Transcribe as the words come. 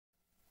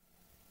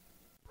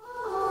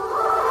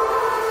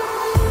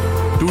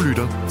Du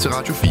lytter til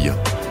Radio 4.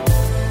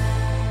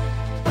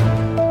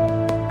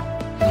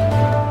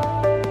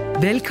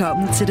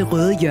 Velkommen til Det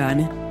Røde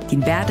Hjørne.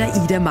 Din vært er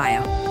Ida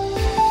Meier.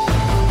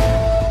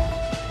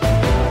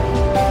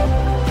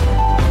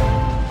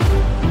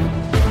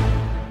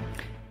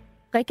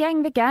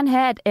 Regeringen vil gerne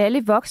have, at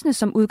alle voksne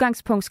som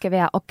udgangspunkt skal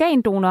være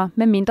organdonorer,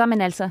 medmindre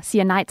man altså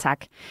siger nej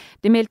tak.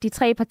 Det meldte de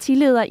 3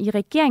 partiledere i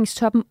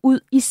regeringstoppen ud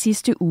i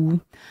sidste uge.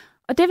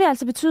 Og det vil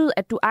altså betyde,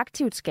 at du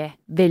aktivt skal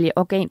vælge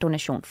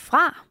organdonation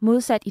fra,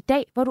 modsat i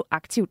dag, hvor du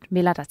aktivt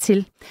melder dig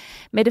til.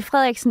 Mette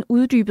Frederiksen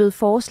uddybede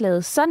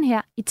forslaget sådan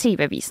her i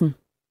TV-avisen.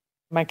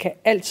 Man kan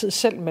altid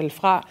selv melde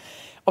fra,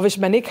 og hvis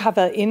man ikke har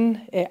været inde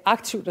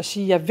aktivt og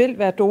sige, at jeg vil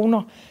være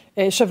donor,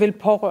 så vil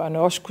pårørende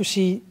også kunne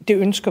sige, at det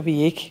ønsker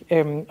vi ikke.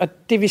 Og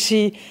det vil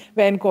sige,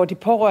 hvad angår de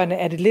pårørende,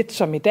 er det lidt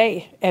som i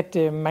dag,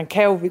 at man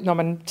kan jo, når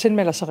man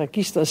tilmelder sig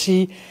registret,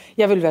 sige, at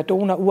jeg vil være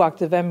donor,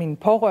 uagtet hvad mine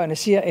pårørende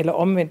siger, eller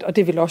omvendt, og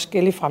det vil også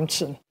gælde i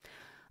fremtiden.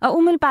 Og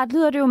umiddelbart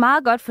lyder det jo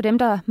meget godt for dem,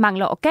 der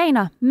mangler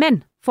organer,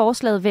 men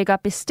forslaget vækker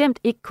bestemt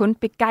ikke kun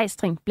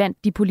begejstring blandt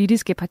de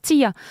politiske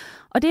partier,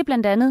 og det er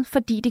blandt andet,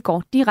 fordi det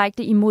går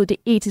direkte imod det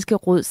etiske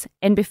råds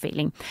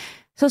anbefaling.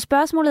 Så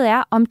spørgsmålet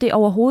er, om det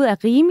overhovedet er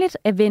rimeligt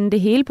at vende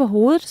det hele på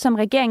hovedet, som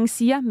regeringen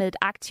siger, med et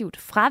aktivt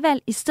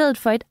fravalg i stedet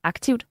for et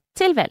aktivt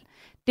tilvalg.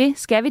 Det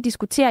skal vi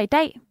diskutere i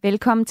dag.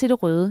 Velkommen til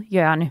Det Røde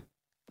Hjørne.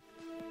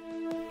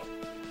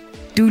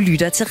 Du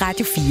lytter til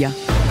Radio 4.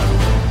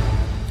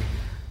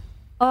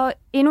 Og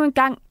endnu en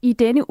gang i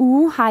denne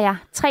uge har jeg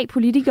 3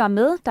 politikere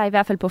med, der i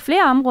hvert fald på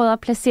flere områder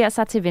placerer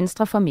sig til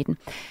venstre for midten.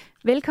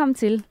 Velkommen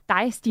til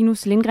dig,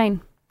 Stinus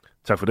Lindgren.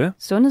 Tak for det.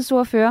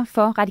 Sundhedsordfører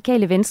for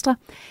Radikale Venstre.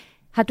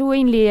 Har du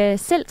egentlig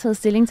selv taget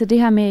stilling til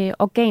det her med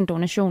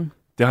organdonation?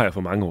 Det har jeg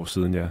for mange år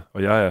siden, ja.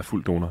 Og jeg er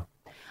fuld donor.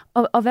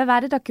 Og hvad var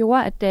det, der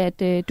gjorde, at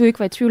du ikke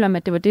var i tvivl om,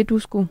 at det var det, du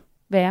skulle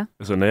være?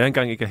 Altså, når jeg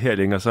engang ikke er her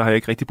længere, så har jeg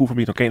ikke rigtig brug for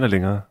mine organer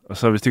længere. Og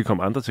så hvis det kan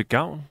komme andre til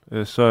gavn,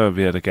 så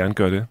vil jeg da gerne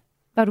gøre det.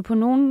 Var du på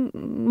nogen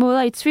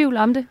måder i tvivl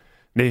om det?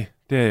 Nej,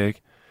 det er jeg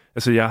ikke.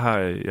 Altså, jeg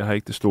har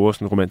ikke det store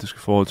sådan, romantiske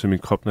forhold til min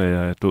krop, når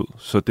jeg er død.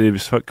 Så det,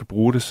 hvis folk kan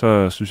bruge det,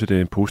 så synes jeg, det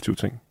er en positiv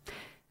ting.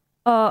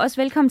 Og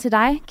også velkommen til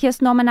dig,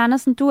 Kirsten Normann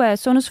Andersen. Du er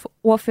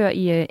sundhedsordfører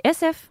i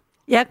SF.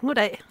 Ja,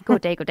 goddag.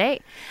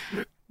 Goddag.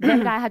 Hvad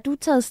med dig? Har du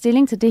taget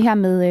stilling til det her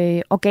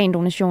med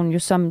organdonation, jo,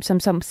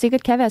 som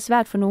sikkert kan være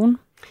svært for nogen?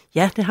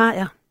 Ja, det har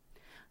jeg.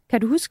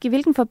 Kan du huske, i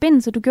hvilken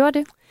forbindelse du gjorde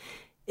det?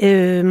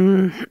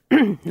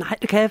 Nej,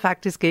 det kan jeg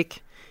faktisk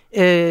ikke.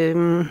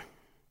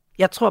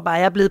 Jeg tror bare,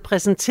 jeg er blevet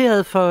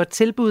præsenteret for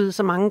tilbud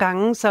så mange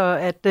gange,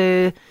 så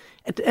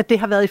at det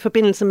har været i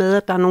forbindelse med,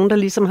 at der er nogen, der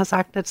ligesom har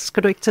sagt, at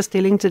skal du ikke tage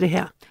stilling til det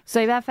her. Så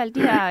i hvert fald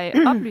de her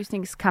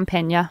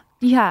oplysningskampagner,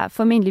 de har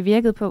formentlig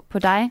virket på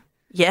dig?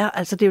 Ja,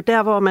 altså det er jo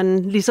der, hvor man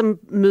ligesom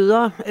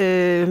møder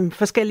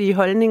forskellige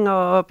holdninger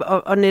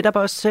og netop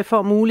også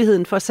får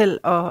muligheden for selv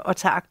at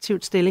tage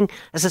aktivt stilling.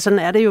 Altså sådan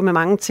er det jo med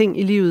mange ting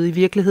i livet i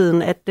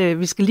virkeligheden, at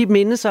vi skal lige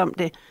mindes om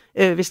det,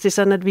 hvis det er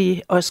sådan, at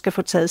vi også skal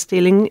få taget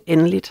stilling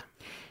endeligt.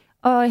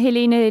 Og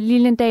Helene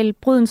Liliendahl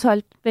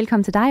Brydensholt,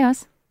 velkommen til dig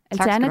også.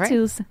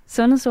 Alternativets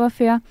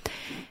sundhedsordfører.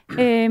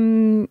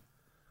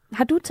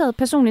 Har du taget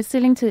personligt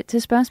stilling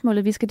til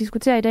spørgsmålet, vi skal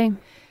diskutere i dag?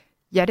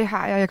 Ja, det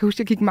har jeg. Jeg kan huske, at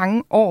jeg gik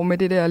mange år med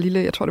det der lille,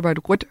 jeg tror det var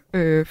et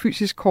rødt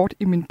fysisk kort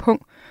i min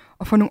pung.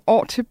 Og for nogle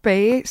år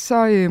tilbage,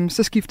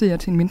 så skiftede jeg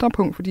til en mindre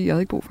pung, fordi jeg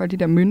havde ikke brug for alle de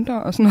der mønter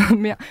og sådan noget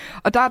mere.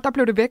 Og der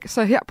blev det væk.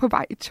 Så her på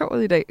vej i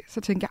toget i dag,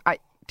 så tænkte jeg,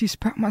 de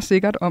spørger mig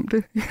sikkert om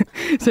det.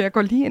 Så jeg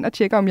går lige ind og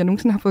tjekker, om jeg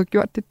nogensinde har fået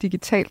gjort det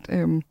digitalt.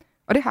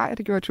 Og det har jeg,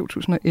 det gjorde jeg i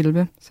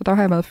 2011. Så der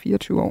har jeg været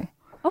 24 år.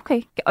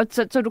 Okay, og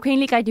så du kan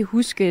egentlig ikke rigtig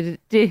huske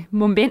det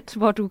moment,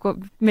 hvor du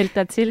meldte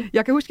dig til?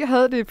 Jeg kan huske, at jeg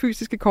havde det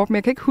fysiske kort, men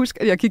jeg kan ikke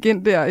huske, at jeg gik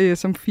ind der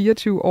som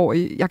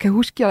 24-årig. Jeg kan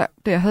huske, da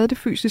jeg havde det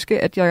fysiske,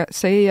 at jeg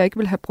sagde, at jeg ikke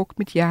ville have brugt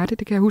mit hjerte.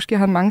 Det kan jeg huske, at jeg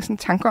havde mange sådan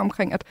tanker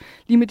omkring, at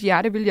lige mit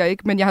hjerte ville jeg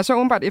ikke. Men jeg har så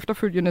åbenbart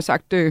efterfølgende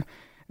sagt,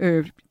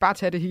 bare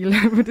tag det hele.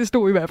 Det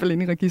stod i hvert fald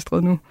inde i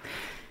registret nu.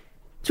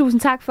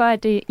 Tusind tak for,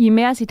 at I er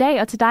med os i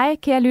dag. Og til dig,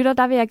 kære lytter,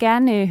 der vil jeg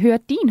gerne høre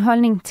din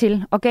holdning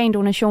til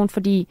organdonation,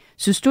 fordi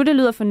synes du, det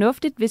lyder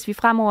fornuftigt, hvis vi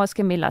fremover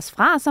skal melde os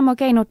fra som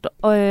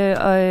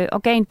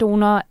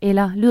organdonor,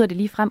 eller lyder det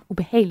ligefrem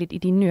ubehageligt i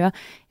dine ører?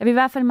 Jeg vil i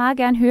hvert fald meget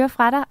gerne høre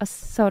fra dig, og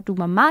så du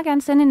må meget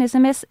gerne sende en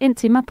sms ind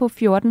til mig på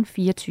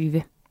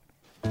 1424.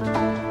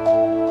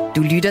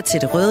 Du lytter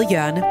til Det Røde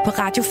Hjørne på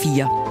Radio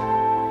 4.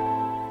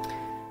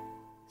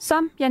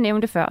 Som jeg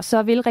nævnte før,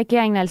 så vil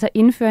regeringen altså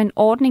indføre en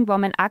ordning, hvor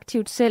man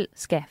aktivt selv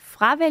skal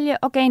fravælge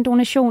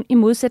organdonation i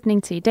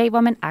modsætning til i dag,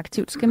 hvor man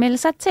aktivt skal melde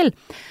sig til.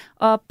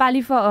 Og bare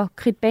lige for at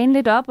kridte banen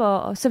lidt op,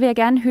 og så vil jeg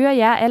gerne høre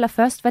jer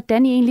allerførst,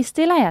 hvordan I egentlig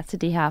stiller jer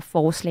til det her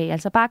forslag.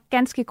 Altså bare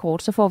ganske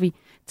kort, så får vi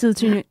tid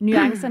til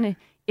nuancerne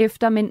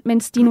efter.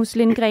 Men Stinus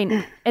Lindgren,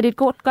 er det et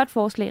godt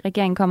forslag,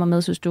 regeringen kommer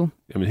med, synes du?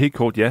 Jamen helt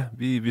kort, ja.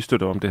 Vi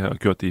støtter om det her og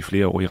gjort det i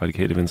flere år i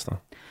Radikale Venstre.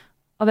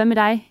 Og hvad med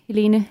dig,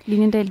 Helene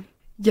Liliendahl?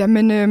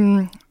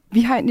 Jamen,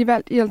 Vi har egentlig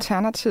valgt i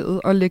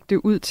Alternativet at lægge det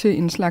ud til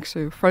en slags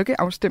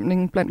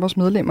folkeafstemning blandt vores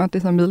medlemmer.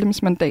 Det hedder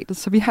medlemsmandatet,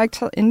 så vi har ikke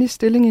taget endelig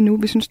stilling endnu.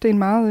 Vi synes, det er en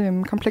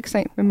meget kompleks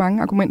sag med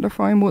mange argumenter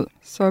for og imod.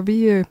 Så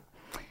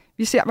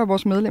vi ser, hvad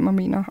vores medlemmer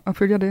mener og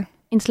følger det.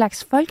 En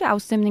slags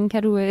folkeafstemning,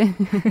 kan du...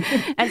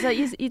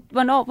 altså,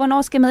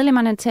 hvornår skal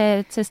medlemmerne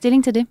tage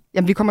stilling til det?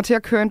 Jamen, vi kommer til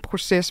at køre en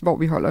proces, hvor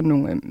vi holder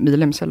nogle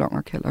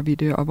medlemssalonger, kalder vi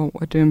det, og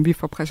hvor vi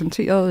får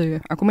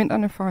præsenteret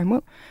argumenterne for og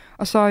imod.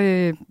 Og så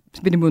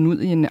vil det munde ud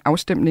i en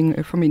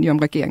afstemning formentlig om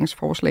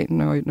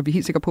regeringsforslagene, og når vi er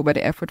helt sikre på, hvad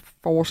det er for et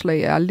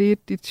forslag, er lidt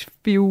i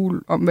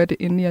tvivl om, hvad det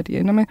endelig er, de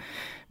ender med.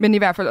 Men i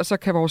hvert fald, og så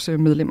kan vores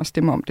medlemmer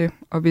stemme om det.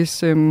 Og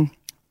hvis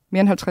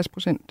mere end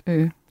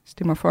 50%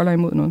 stemmer for eller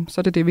imod noget,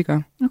 så er det det, vi gør.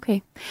 Okay.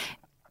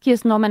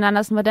 Kirsten Normann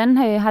Andersen, hvordan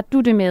har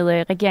du det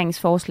med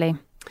regeringsforslag?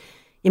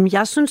 Jamen,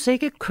 jeg synes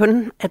ikke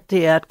kun, at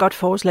det er et godt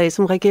forslag,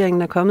 som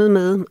regeringen er kommet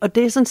med. Og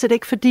det er sådan set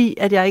ikke fordi,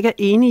 at jeg ikke er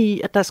enig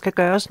i, at der skal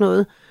gøres noget.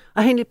 Og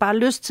jeg har egentlig bare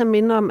lyst til at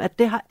minde om, at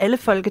det har alle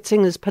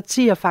Folketingets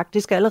partier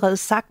faktisk allerede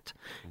sagt.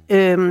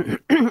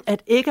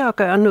 At ikke at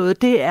gøre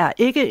noget, det er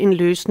ikke en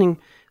løsning.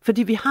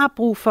 Fordi vi har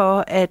brug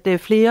for, at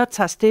flere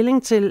tager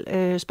stilling til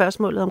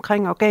spørgsmålet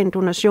omkring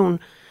organdonation.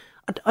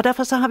 Og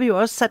derfor så har vi jo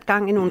også sat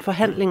gang i nogle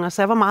forhandlinger,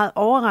 så jeg var meget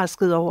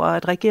overrasket over,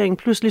 at regeringen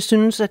pludselig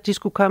synes, at de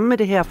skulle komme med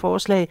det her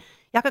forslag.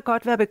 Jeg kan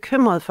godt være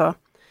bekymret for,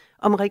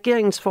 om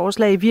regeringens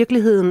forslag i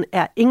virkeligheden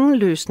er ingen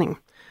løsning.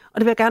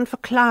 Og det vil jeg gerne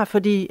forklare,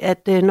 fordi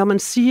at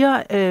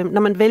når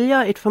man vælger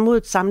et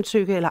formodet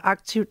samtykke eller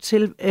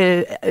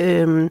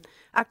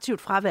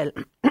aktivt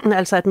fravalg,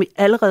 altså at man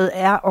allerede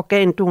er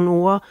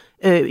organdonorer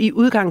i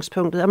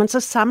udgangspunktet, og man så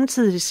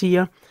samtidig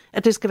siger,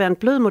 at det skal være en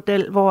blød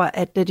model, hvor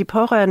at de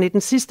pårørende i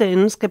den sidste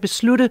ende skal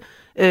beslutte,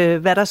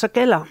 hvad der så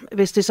gælder.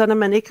 Hvis det er sådan, at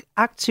man ikke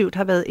aktivt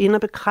har været inde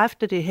og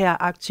bekræfte det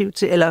her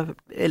eller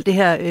det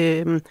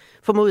her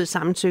formodede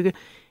samtykke,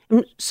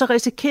 så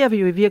risikerer vi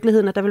jo i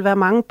virkeligheden, at der vil være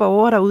mange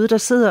borgere derude, der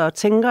sidder og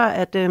tænker,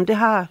 at det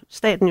har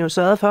staten jo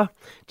sørget for.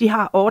 De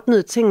har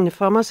ordnet tingene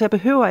for mig, så jeg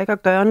behøver ikke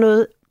at gøre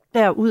noget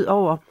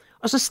derudover.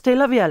 Og så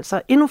stiller vi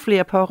altså endnu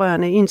flere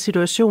pårørende i en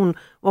situation,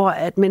 hvor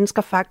at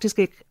mennesker faktisk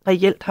ikke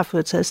reelt har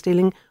fået taget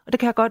stilling. Og det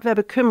kan jeg godt være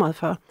bekymret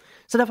for.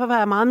 Så derfor var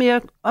jeg meget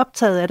mere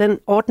optaget af den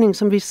ordning,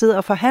 som vi sidder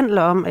og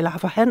forhandler om, eller har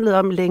forhandlet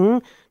om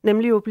længe,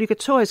 nemlig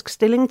obligatorisk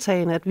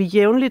stillingtagen, at vi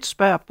jævnligt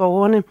spørger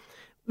borgerne,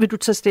 vil du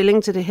tage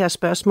stilling til det her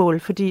spørgsmål,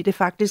 fordi det er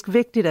faktisk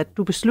vigtigt, at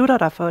du beslutter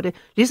dig for det.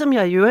 Ligesom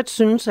jeg i øvrigt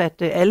synes, at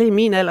alle i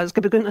min alder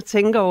skal begynde at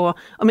tænke over,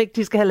 om ikke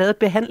de skal have lavet et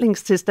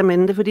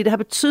behandlingstestamente, fordi det har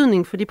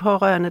betydning for de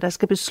pårørende, der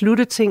skal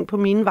beslutte ting på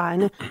mine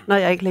vegne, når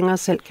jeg ikke længere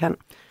selv kan.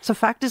 Så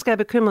faktisk er jeg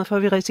bekymret for,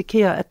 at vi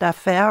risikerer, at der er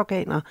færre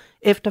organer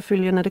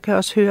efterfølgende. Det kan jeg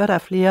også høre, at der er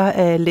flere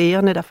af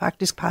lægerne, der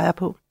faktisk peger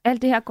på.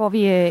 Alt det her går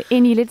vi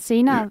ind i lidt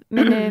senere,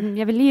 men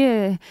jeg vil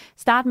lige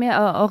starte med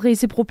at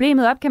ridse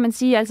problemet op, kan man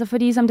sige. Altså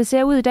fordi som det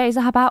ser ud i dag,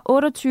 så har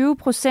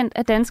bare 28%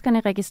 af danskerne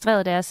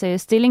registreret deres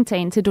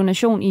stillingtagen til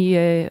donation i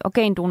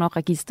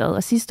organdonorregistret.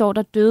 Og sidste år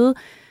der døde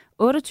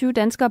 28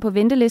 danskere på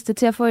venteliste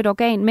til at få et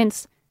organ,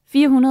 mens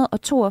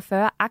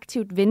 442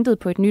 aktivt ventede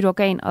på et nyt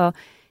organ, og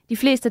de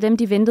fleste af dem,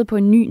 de ventede på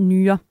en ny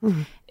nyre.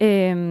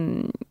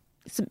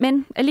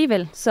 Men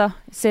alligevel så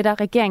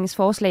sætter regeringens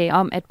forslag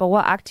om, at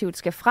borgere aktivt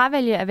skal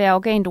fravælge at være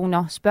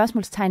organdonor,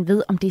 spørgsmålstegn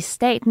ved, om det er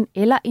staten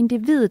eller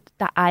individet,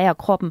 der ejer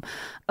kroppen.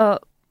 Og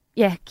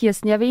ja,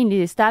 Kirsten, jeg vil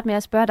egentlig starte med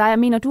at spørge dig.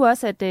 Mener du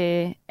også,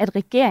 at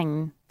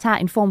regeringen tager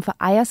en form for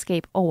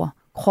ejerskab over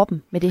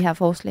kroppen med det her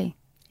forslag?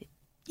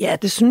 Ja,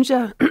 det synes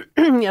jeg.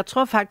 Jeg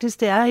tror faktisk,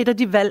 det er et af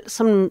de valg,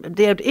 som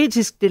det er et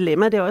etisk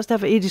dilemma. Det er også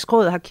derfor, Etisk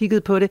Råd har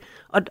kigget på det.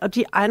 Og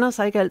de egner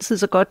sig ikke altid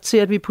så godt til,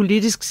 at vi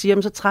politisk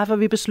siger, så træffer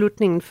vi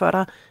beslutningen for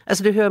dig.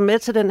 Altså det hører med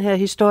til den her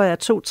historie,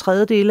 at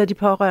 2/3 af de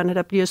pårørende,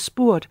 der bliver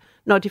spurgt,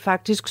 når de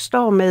faktisk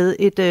står med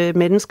et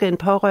menneske, en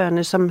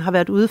pårørende, som har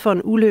været ude for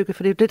en ulykke.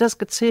 For det er jo det, der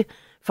skal til,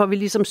 for vi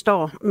ligesom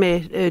står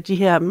med de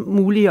her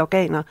mulige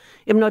organer.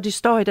 Jamen når de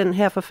står i den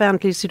her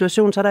forfærdelige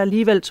situation, så er der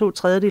alligevel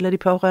 2/3 af de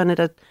pårørende,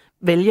 der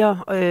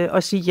vælger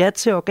at sige ja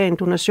til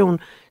organdonation.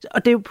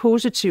 Og det er jo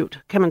positivt,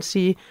 kan man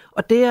sige.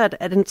 Og det,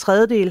 at en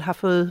tredjedel har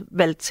fået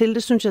valgt til,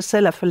 det synes jeg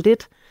selv er for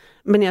lidt.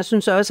 Men jeg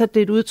synes også, at det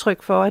er et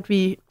udtryk for, at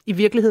vi i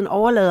virkeligheden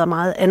overlader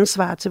meget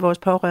ansvar til vores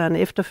pårørende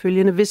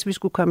efterfølgende, hvis vi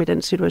skulle komme i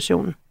den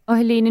situation. Og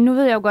Helene, nu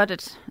ved jeg jo godt,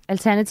 at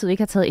Alternativet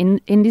ikke har taget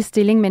endelig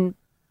stilling, men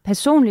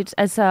personligt,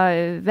 altså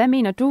hvad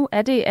mener du?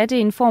 Er det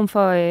en form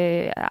for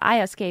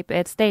ejerskab,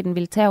 at staten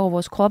vil tage over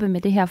vores kroppe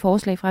med det her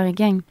forslag fra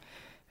regeringen?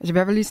 Altså,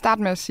 jeg vil lige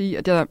starte med at sige,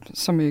 at jeg,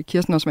 som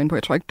Kirsten også var inde på,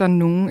 jeg tror ikke, der er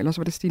nogen, eller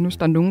så var det Stinus,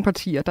 der er nogen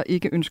partier, der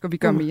ikke ønsker, at vi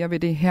gør mere ved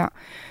det her.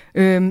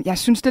 Jeg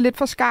synes, det er lidt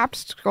for skarpt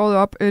skåret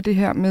op, det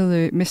her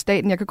med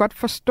staten. Jeg kan godt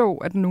forstå,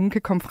 at nogen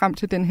kan komme frem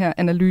til den her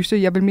analyse.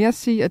 Jeg vil mere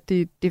sige, at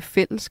det er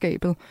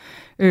fællesskabet,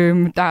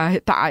 der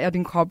ejer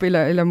din krop,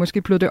 eller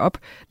måske bløde det op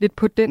lidt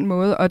på den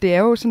måde. Og det er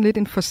jo sådan lidt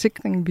en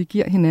forsikring, vi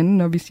giver hinanden,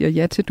 når vi siger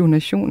ja til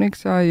donation, ikke?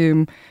 Så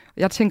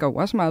jeg tænker jo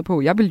også meget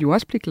på, jeg vil jo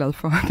også blive glad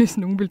for, hvis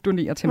nogen vil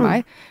donere til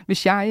mig.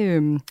 Hvis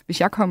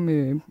jeg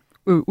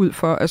ud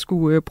for at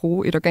skulle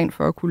bruge et organ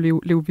for at kunne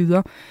leve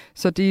videre.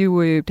 Så det er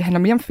jo, det handler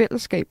mere om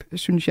fællesskab,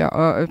 synes jeg,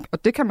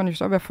 og det kan man jo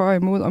så være for og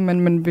imod, om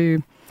man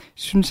vil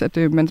synes, at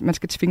man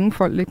skal tvinge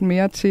folk lidt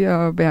mere til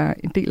at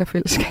være en del af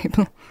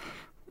fællesskabet.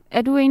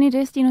 Er du enig i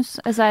det, Stinus?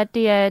 Altså, at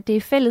det er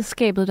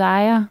fællesskabet, der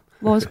ejer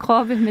vores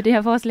kroppe med det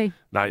her forslag?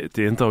 Nej,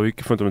 det ændrer jo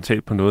ikke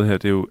fundamentalt på noget her.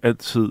 Det er jo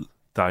altid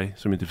dig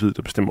som individ,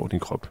 der bestemmer over din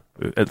krop.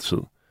 Altid.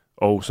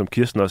 Og som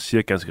Kirsten også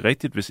siger ganske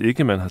rigtigt, hvis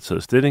ikke man har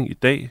taget stilling i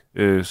dag,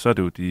 så er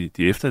det jo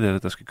de efterladte,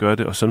 der skal gøre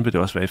det, og sådan vil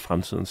det også være i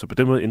fremtiden. Så på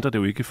den måde ændrer det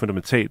jo ikke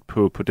fundamentalt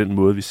på den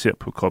måde, vi ser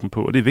på kroppen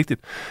på, og det er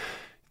vigtigt.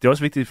 Det er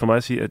også vigtigt for mig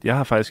at sige, at jeg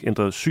har faktisk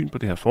ændret syn på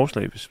det her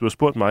forslag. Hvis du har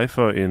spurgt mig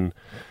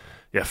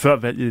før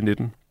valget i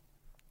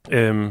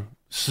 19,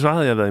 så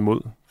havde jeg været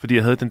imod, fordi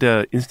jeg havde den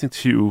der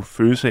instinktive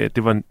følelse af, at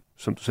det var,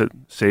 som du selv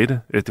sagde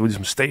det var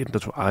ligesom staten, der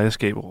tog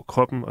ejerskab over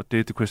kroppen, og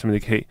det kunne jeg simpelthen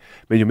ikke have.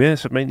 Men jo mere jeg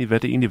satte mig ind i, hvad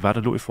det egentlig var,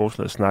 der lå i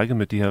forslaget, og snakkede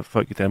med de her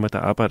folk i Danmark, der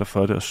arbejder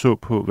for det, og så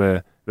på, hvad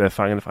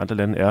erfaringerne fra andre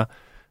lande er,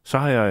 så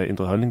har jeg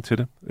ændret holdning til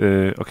det,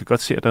 og kan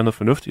godt se, at der er noget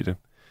fornuft i det.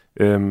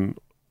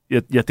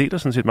 Jeg deler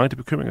sådan set mange af de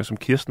bekymringer, som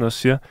Kirsten også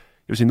siger.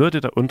 Jeg vil sige, noget af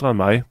det, der undrede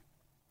mig,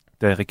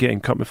 da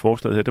regeringen kom med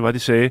forslaget her, det var, at de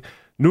sagde,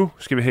 nu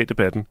skal vi have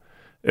debatten.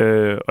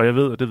 Og jeg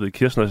ved, og det ved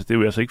Kirsten også, det er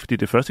jo altså ikke, fordi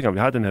det er første gang, vi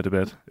har den her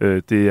debat.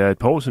 Det er et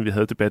par år siden, vi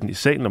havde debatten i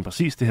salen om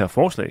præcis det her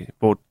forslag,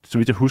 hvor, så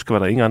vidt jeg husker, var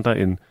der ingen andre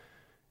end,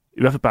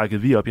 i hvert fald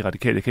bakkede vi op i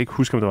Radikale. Jeg kan ikke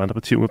huske, om der var andre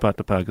partier umiddelbart,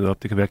 der bakkede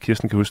op. Det kan være, at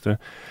Kirsten kan huske det.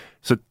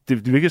 Så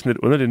det virker sådan lidt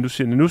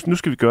underligt. Nu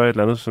skal vi gøre et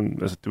eller andet, som,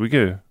 altså det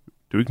er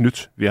jo ikke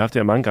nyt. Vi har haft det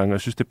her mange gange, og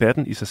jeg synes,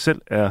 debatten i sig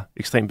selv er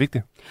ekstremt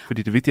vigtig,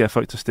 fordi det vigtige er, at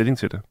folk tager stilling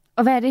til det.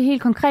 Og hvad er det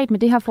helt konkret med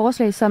det her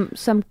forslag,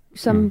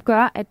 som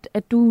gør,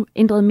 at du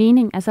ændrede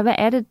mening? Altså, hvad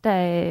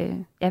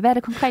er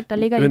det konkret, der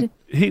ligger i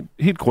det?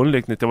 Helt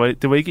grundlæggende,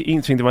 det var ikke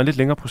én ting, det var en lidt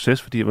længere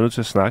proces, fordi jeg var nødt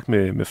til at snakke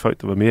med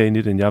folk, der var mere inde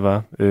i det, end jeg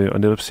var, og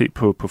netop se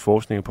på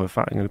forskning og på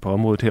erfaringerne på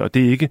området her, og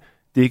det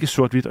er ikke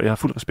sort-hvidt, og jeg har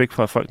fuld respekt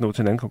for, at folk når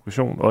til en anden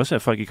konklusion. Også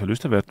at folk ikke har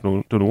lyst til at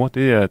være donorer,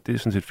 det er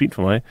sådan set fint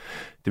for mig.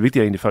 Det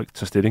vigtige er egentlig, at folk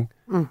tager stilling.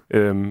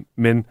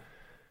 Men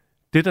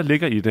det, der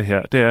ligger i det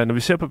her, det er, når vi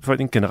ser på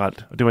befolkningen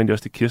generelt, og det var egentlig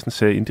også det, Kirsten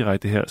sagde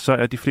indirekte her, så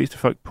er de fleste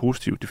folk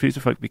positive. De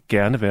fleste folk vil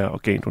gerne være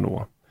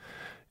organdonorer.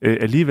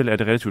 Alligevel er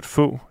det relativt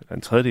få, eller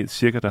en tredjedel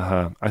cirka, der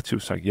har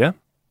aktivt sagt ja.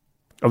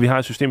 Og vi har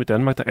et system i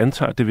Danmark, der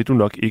antager, at det vil du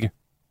nok ikke.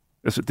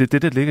 Altså det er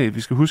det, der ligger i.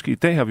 Vi skal huske, at i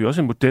dag har vi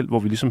også en model, hvor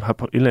vi ligesom har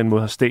på en eller anden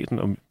måde har staten,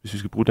 om, hvis vi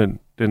skal bruge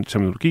den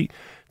terminologi,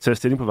 taget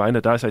stilling på vegne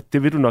af dig og sagt,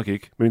 det vil du nok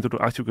ikke, medmindre du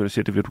aktivt gør det,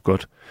 siger, det vil du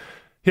godt.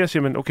 Her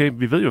siger man, okay,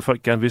 vi ved jo, at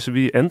folk gerne vil, så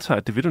vi antager,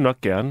 at det vil du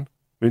nok gerne,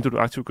 medmindre du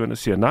aktivt gør det og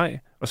siger nej,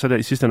 og så er der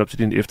i sidste ende op til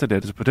din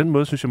efterladte. Så på den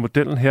måde synes jeg, at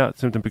modellen her,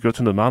 som den bliver gjort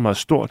til noget meget, meget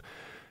stort,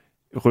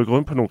 rykker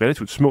rundt på nogle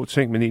relativt små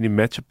ting, men egentlig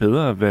matcher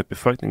bedre, hvad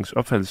befolkningens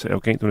opfattelse af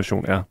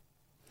organdonation er.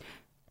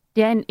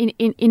 Det er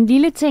en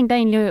lille ting, der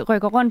egentlig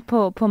rykker rundt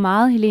på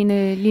meget,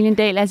 Helene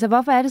Liliendahl. Altså,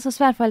 hvorfor er det så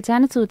svært for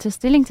Alternativet at tage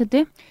stilling til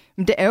det?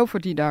 Det er jo,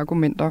 fordi der er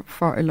argumenter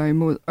for eller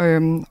imod.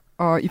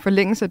 Og i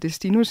forlængelse af det,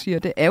 Stinus siger,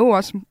 det er jo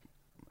også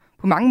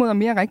på mange måder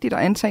mere rigtigt at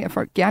antage, at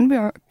folk gerne vil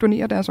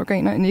donere deres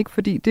organer, end ikke,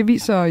 fordi det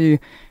viser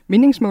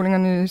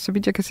meningsmålingerne, så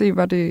vidt jeg kan se,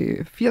 var det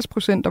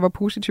 80%, der var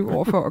positive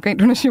over for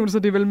organdonation, så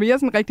det er vel mere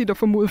sådan rigtigt at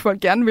formode, at folk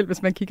gerne vil,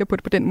 hvis man kigger på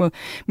det på den måde.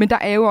 Men der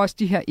er jo også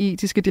de her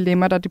etiske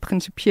dilemmaer, der er det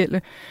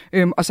principielle,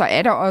 og så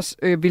er der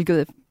også,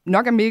 hvilket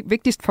nok er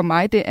vigtigst for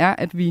mig, det er,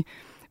 at vi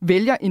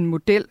vælger en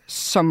model,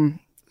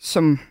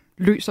 som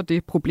løser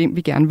det problem,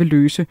 vi gerne vil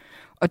løse.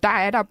 Og der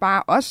er der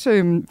bare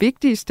også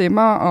vigtige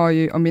stemmer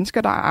og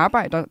mennesker, der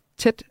arbejder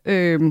tæt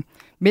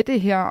med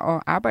det her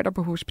og arbejder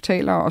på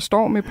hospitaler og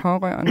står med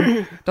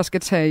pårørende, der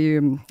skal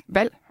tage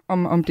valg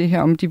om det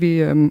her, om de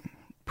vil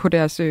på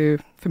deres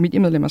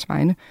familiemedlemmers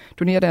vegne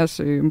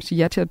sige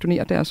ja til at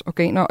donere deres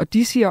organer. Og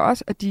de siger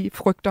også, at de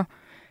frygter,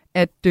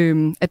 at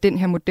den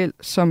her model,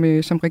 som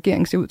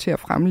regeringen ser ud til at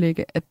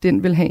fremlægge, at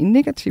den vil have en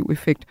negativ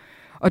effekt.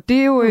 Og det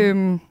er jo,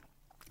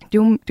 det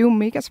er jo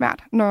mega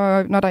svært,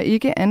 når der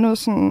ikke er noget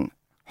sådan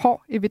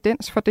hård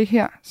evidens for det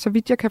her. Så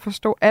vidt jeg kan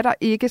forstå, er der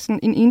ikke sådan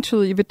en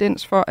entydig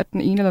evidens for, at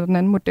den ene eller den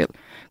anden model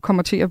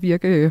kommer til at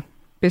virke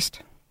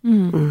bedst.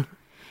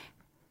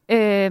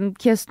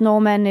 Kirsten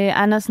Normann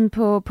Andersen,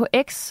 på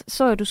X,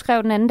 så du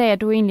skrev den anden dag,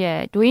 at du egentlig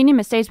er enig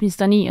med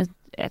statsministeren i,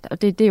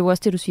 og det er jo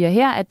også det, du siger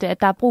her, at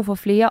der er brug for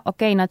flere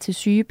organer til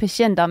syge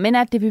patienter, men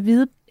at det vil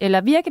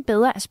virke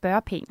bedre at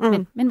spørge pænt.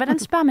 Men hvordan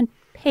spørger man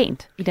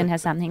pænt i den her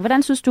sammenhæng?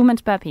 Hvordan synes du, man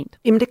spørger pænt?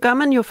 Jamen det gør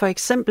man jo for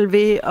eksempel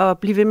ved at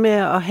blive ved med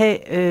at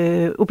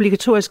have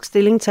obligatorisk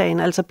stillingtagen,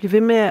 altså blive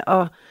ved med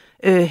at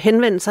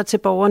henvende sig til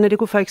borgerne. Det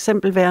kunne for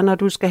eksempel være, når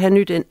du skal have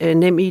nyt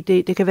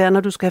NemID, det kan være, når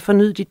du skal have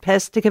fornyet dit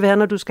pas, det kan være,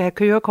 når du skal have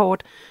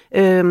kørekort,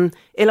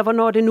 eller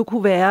hvornår det nu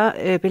kunne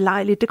være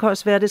belejligt. Det kan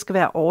også være, at det skal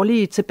være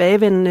årlige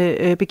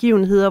tilbagevendende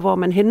begivenheder, hvor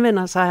man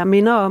henvender sig og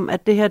minder om,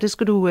 at det her, det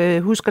skal du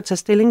huske at tage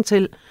stilling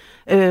til.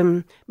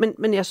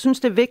 Men jeg synes,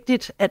 det er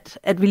vigtigt,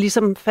 at vi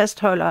ligesom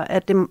fastholder,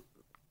 at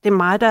det er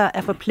mig, der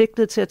er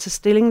forpligtet til at tage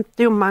stilling. Det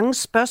er jo mange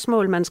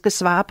spørgsmål, man skal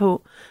svare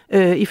på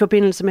i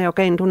forbindelse med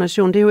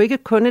organdonation. Det er jo ikke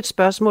kun et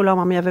spørgsmål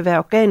om jeg vil være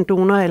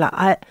organdonor eller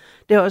ej.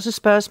 Det er også et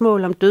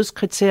spørgsmål om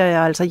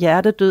dødskriterier, altså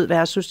hjertedød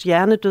versus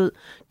hjernedød.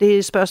 Det er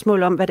et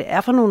spørgsmål om, hvad det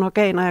er for nogle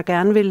organer, jeg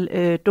gerne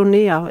vil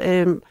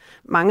donere.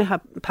 Mange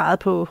har peget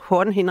på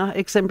hornhinder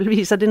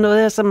eksempelvis, og det er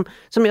noget,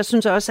 som jeg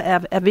synes også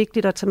er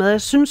vigtigt at tage med.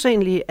 Jeg synes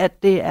egentlig,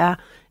 at det er...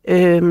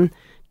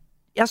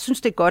 Jeg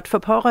synes, det er godt for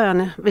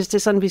pårørende, hvis det er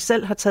sådan, vi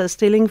selv har taget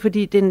stilling,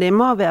 fordi det er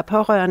nemmere at være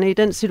pårørende i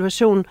den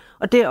situation,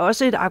 og det er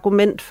også et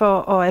argument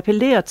for at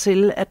appellere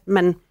til, at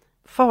man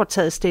får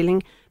taget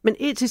stilling. Men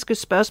etiske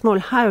spørgsmål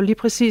har jo lige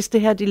præcis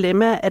det her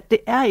dilemma, at det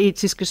er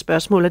etiske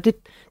spørgsmål, og det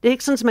er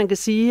ikke sådan, at man kan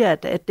sige,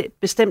 at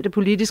bestemte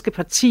politiske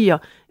partier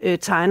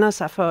tegner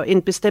sig for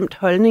en bestemt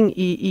holdning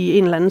i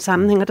en eller anden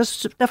sammenhæng, og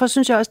derfor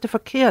synes jeg også, det er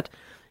forkert,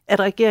 at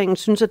regeringen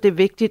synes, at det er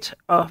vigtigt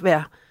at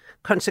være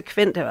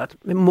konsekvente og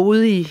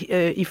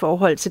modige i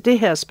forhold til det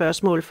her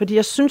spørgsmål, fordi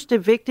jeg synes, det er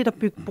vigtigt at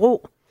bygge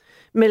bro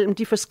mellem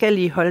de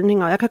forskellige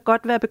holdninger. Jeg kan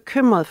godt være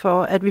bekymret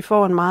for, at vi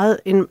får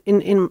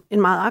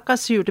en meget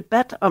aggressiv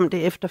debat om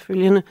det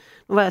efterfølgende.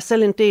 Nu var jeg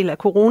selv en del af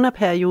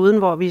coronaperioden,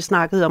 hvor vi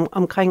snakkede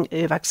omkring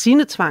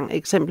vaccinetvang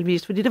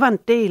eksempelvis, fordi det var en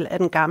del af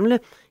den gamle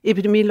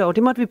epidemilov.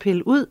 Det måtte vi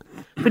pille ud,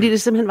 fordi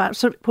det simpelthen var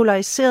så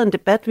polariseret en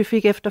debat, vi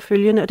fik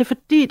efterfølgende, og det er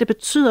fordi, det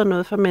betyder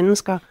noget for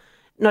mennesker,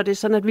 når det er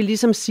sådan, at vi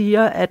ligesom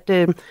siger, at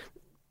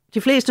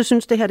de fleste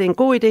synes, det her det er en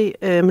god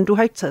idé, men du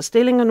har ikke taget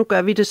stilling, og nu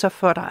gør vi det så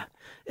for dig.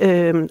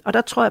 Og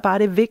der tror jeg bare,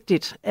 det er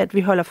vigtigt, at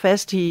vi holder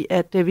fast i,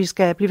 at vi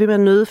skal blive ved med at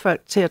nøde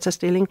folk til at tage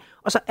stilling.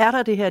 Og så er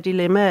der det her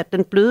dilemma, at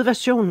den bløde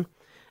version,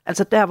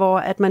 altså der, hvor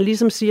at man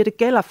ligesom siger, at det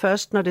gælder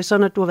først, når det er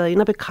sådan, at du har været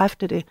inde og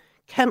bekræfte det,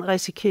 kan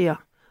risikere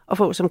at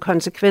få som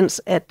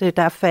konsekvens, at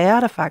der er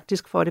færre, der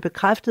faktisk får det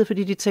bekræftet,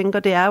 fordi de tænker,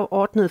 det er jo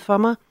ordnet for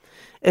mig.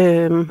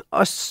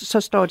 Og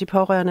så står de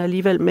pårørende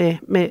alligevel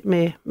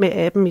med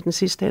aben i den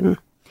sidste ende.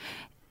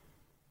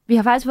 Vi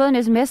har faktisk fået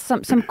en sms,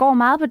 som går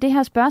meget på det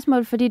her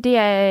spørgsmål, fordi det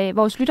er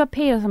vores lytter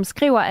Peter, som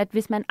skriver, at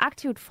hvis man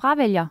aktivt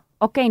fravælger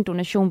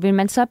organdonation, vil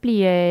man så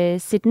blive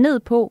set ned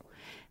på,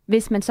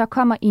 hvis man så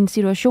kommer i en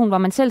situation, hvor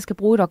man selv skal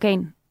bruge et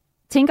organ.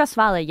 Tænker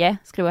svaret er ja,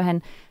 skriver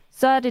han.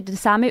 Så er det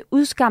samme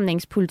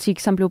udskamningspolitik,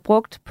 som blev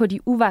brugt på de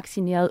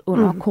uvaccinerede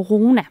under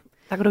corona.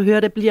 Der kan du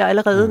høre, det bliver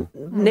allerede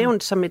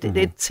nævnt som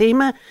et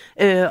tema,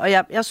 og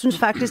jeg synes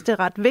faktisk, det er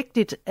ret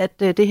vigtigt, at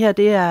det her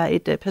det er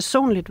et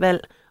personligt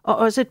valg, og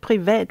også et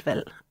privat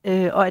valg,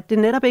 og at det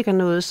netop ikke er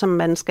noget, som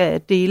man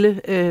skal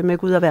dele med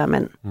Gud og hver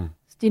mand.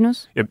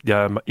 Stinus?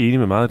 Jeg er enig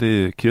med meget af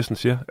det, Kirsten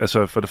siger.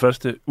 Altså for det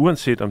første,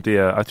 uanset om det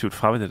er aktivt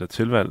fravalg eller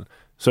tilvalg,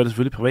 så er det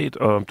selvfølgelig privat,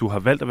 og om du har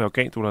valgt at være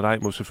organdonor eller ej,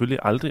 må selvfølgelig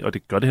aldrig, og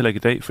det gør det heller ikke i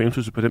dag, få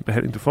indflydelse på den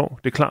behandling, du får.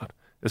 Det er klart.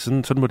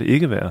 Altså, sådan må det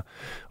ikke være.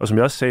 Og som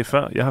jeg også sagde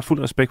før, jeg har fuld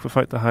respekt for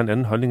folk, der har en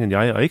anden holdning end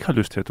jeg, og ikke har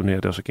lyst til at donere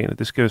deres organer.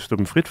 Det skal stå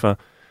dem frit for.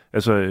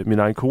 Altså, min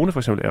egen kone for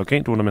eksempel er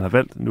organdonor, men har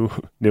valgt, nu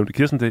nævnte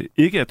Kirsten det,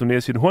 ikke at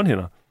donere sine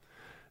hornhinder.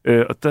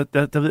 Og der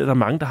ved jeg, at der er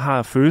mange, der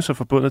har følelser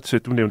forbundet til,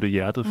 du nævnte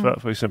hjertet før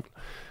for eksempel.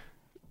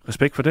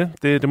 Respekt for det.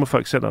 Det må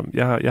folk selv om.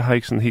 Jeg har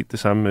ikke sådan helt det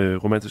samme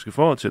romantiske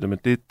forhold til det, men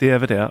det er,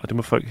 hvad det er, og det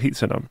må folk helt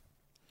selv om.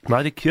 Meget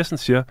af det, Kirsten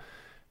siger,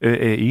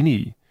 er jeg enig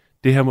i.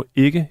 Det her må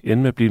ikke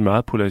ende med at blive en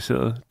meget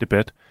polariseret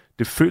debat.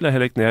 Det føler jeg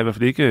heller ikke, den er, i hvert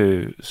fald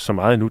ikke så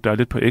meget endnu. Der er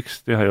lidt på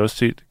X, det har jeg også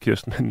set,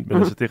 Kirsten, men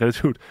altså, det er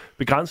relativt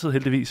begrænset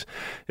heldigvis.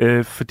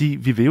 Fordi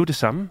vi vil jo det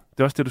samme. Det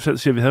er også det, du selv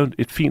siger. Vi havde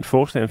et fint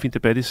forslag, en fin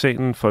debat i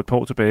salen for et par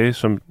år tilbage,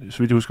 som, så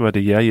vidt jeg husker, var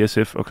det jer i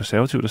SF og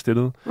Konservative, der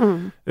stillede,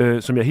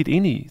 som jeg er helt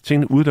enig i.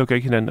 Tingene udelukker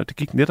ikke hinanden, og det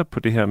gik netop på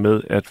det her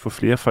med at få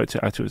flere folk til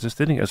aktivt at tage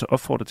stilling, altså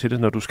opfordre til det,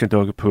 når du skal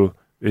dokke på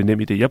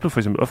NemID. Jeg blev for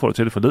eksempel opfordret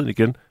til det forleden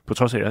igen, på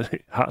trods af, at jeg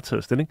har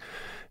taget stilling.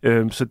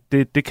 Så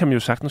det kan man jo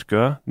sagtens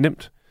gøre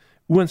nemt,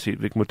 uanset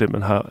hvilken model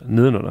man har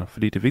nedenunder,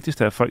 fordi det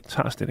vigtigste er, at folk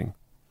tager stilling.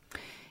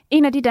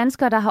 En af de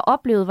danskere, der har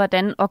oplevet,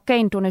 hvordan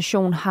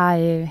organdonation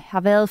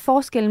har været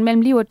forskellen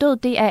mellem liv og død,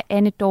 det er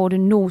Anne Dorte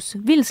Noos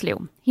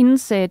Vilslev.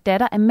 Hendes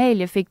datter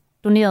Amalie fik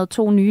doneret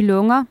 2 nye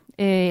lunger,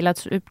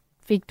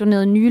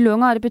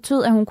 og det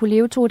betød, at hun kunne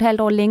leve 2,5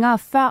 år længere,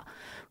 før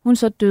hun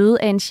så døde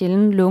af en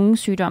sjælden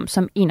lungesygdom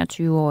som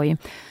 21-årig.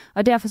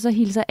 Og derfor så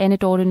hilser Anne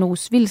Dorte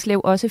Noos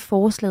Vilslev også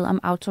forslaget om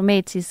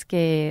automatisk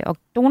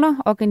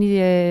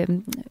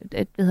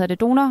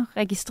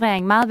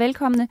donorregistrering meget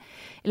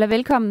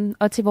velkommen.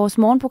 Og til vores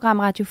morgenprogram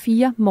Radio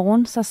 4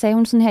 Morgen, så sagde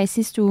hun sådan her i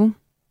sidste uge.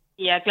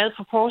 Jeg er glad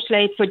for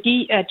forslaget, fordi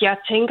at jeg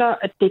tænker,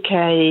 at det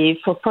kan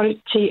få folk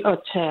til at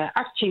tage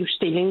aktiv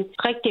stilling.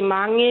 Rigtig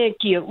mange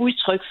giver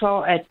udtryk for,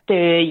 at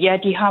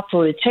de har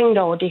fået tænkt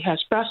over det her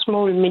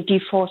spørgsmål, men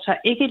de får sig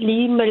ikke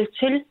lige meldt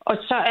til. Og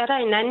så er der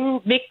en anden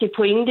vigtig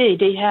pointe i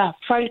det her.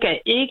 Folk er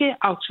ikke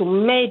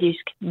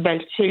automatisk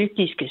valgt til.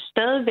 De skal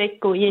stadigvæk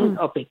gå ind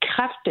og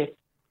bekræfte,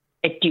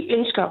 at de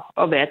ønsker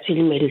at være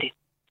tilmeldte.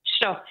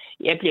 Så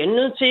jeg bliver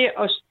nødt til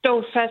at stå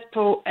fast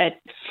på, at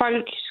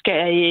folk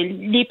skal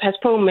lige passe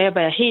på med at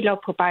være helt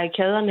op på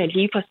barrikaderne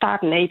lige fra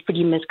starten af,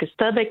 fordi man skal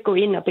stadigvæk gå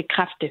ind og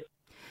bekræfte.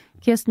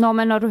 Kirsten,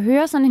 når du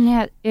hører sådan en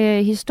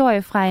her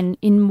historie fra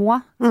en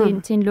mor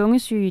til en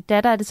lungesyg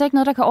datter, er det så ikke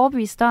noget, der kan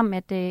overbevise dig om,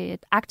 at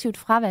et aktivt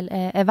fravalg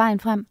er vejen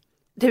frem?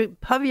 Det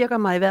påvirker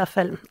mig i hvert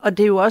fald, og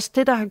det er jo også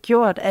det, der har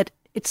gjort, at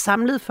et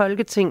samlet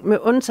folketing med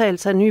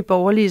undtagelse af Nye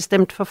Borgerlige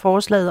stemt for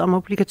forslaget om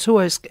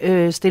obligatorisk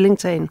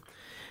stillingtagen.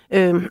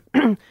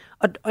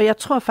 Og jeg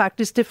tror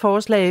faktisk, det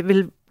forslag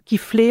vil give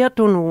flere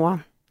donorer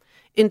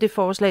end det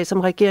forslag, som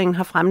regeringen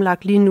har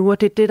fremlagt lige nu,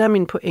 og det er det, der er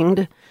min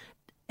pointe.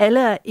 Alle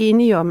er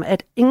enige om,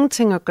 at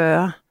ingenting at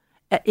gøre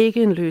er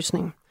ikke en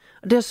løsning.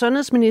 Og det har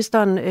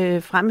sundhedsministeren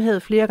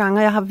fremhævet flere gange,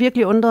 og jeg har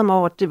virkelig undret mig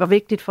over, at det var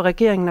vigtigt for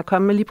regeringen at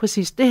komme med lige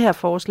præcis det her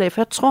forslag,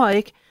 for jeg tror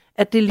ikke,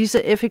 at det er lige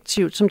så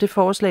effektivt som det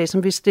forslag,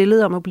 som vi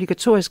stillede om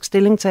obligatorisk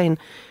stillingtagen,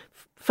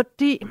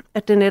 fordi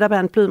at det netop er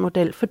en blød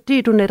model,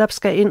 fordi du netop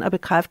skal ind og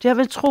bekræfte. Jeg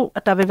vil tro,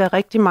 at der vil være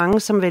rigtig mange,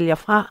 som vælger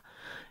fra,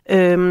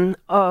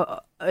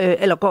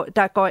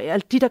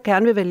 de, der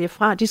gerne vil vælge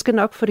fra, de skal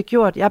nok få det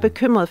gjort. Jeg er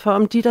bekymret for,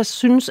 om de, der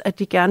synes, at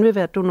de gerne vil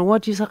være donorer,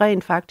 de så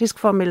rent faktisk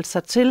får meldt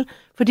sig til,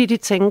 fordi de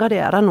tænker, det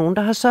er der nogen,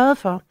 der har sørget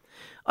for.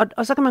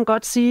 Og så kan man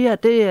godt sige,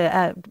 at det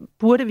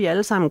burde vi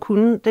alle sammen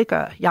kunne. Det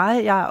gør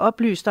jeg. Jeg er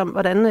oplyst om,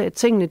 hvordan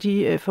tingene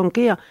de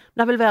fungerer.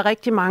 Der vil være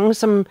rigtig mange,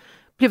 som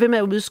bliver ved med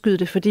at udskyde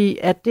det, fordi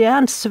at det er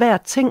en svær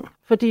ting,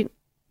 fordi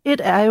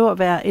et er jo at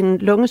være en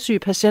lungesyg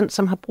patient,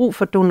 som har brug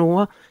for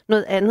donorer.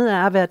 Noget andet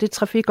er at være det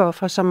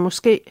trafikoffer, som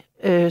måske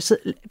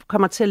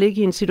kommer til at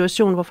ligge i en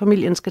situation, hvor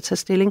familien skal tage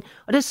stilling.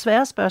 Og det er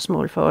svære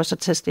spørgsmål for os at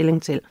tage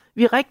stilling til.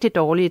 Vi er rigtig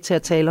dårlige til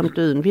at tale om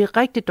døden. Vi er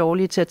rigtig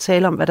dårlige til at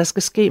tale om, hvad der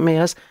skal ske med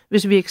os,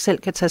 hvis vi ikke selv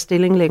kan tage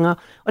stilling længere.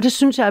 Og det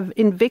synes jeg er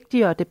en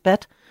vigtigere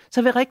debat.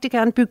 Så jeg vil rigtig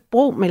gerne bygge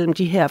bro mellem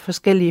de her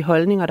forskellige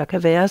holdninger, der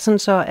kan være, sådan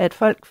så at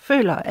folk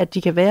føler, at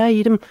de kan være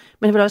i dem,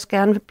 men jeg vil også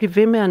gerne blive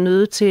ved med at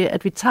nøde til,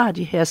 at vi tager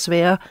de her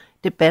svære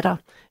debatter,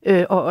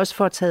 og også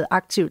får taget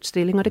aktivt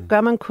stilling. Og det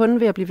gør man kun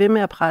ved at blive ved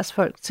med at presse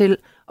folk til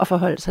at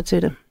forholde sig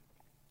til det.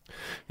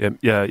 Ja,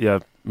 jeg er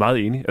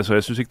meget enig. Altså,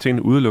 jeg synes ikke,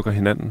 tingene udelukker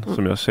hinanden,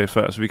 som jeg også sagde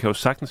før. Altså, vi kan jo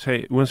sagtens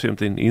have, uanset om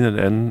det er en ene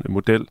eller anden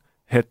model,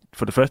 have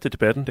for det første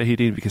debatten, der er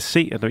helt enig. Vi kan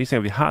se, at når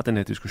vi har den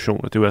her diskussion,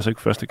 og det er jo altså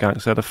ikke første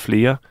gang, så er der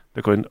flere,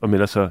 der går ind og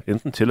melder sig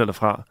enten til eller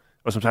fra.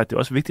 Og som sagt, det er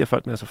også vigtigt, at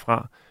folk melder sig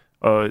fra.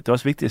 Og det er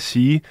også vigtigt at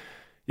sige,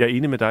 jeg er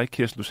enig med dig,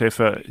 Kirsten, du sagde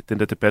før, den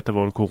der debat, der var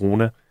under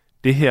corona,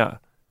 det her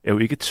er jo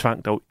ikke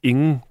tvang. Der er jo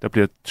ingen, der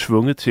bliver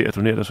tvunget til at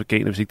donere deres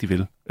organer, hvis ikke de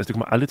vil. Altså, det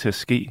kommer aldrig til at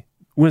ske,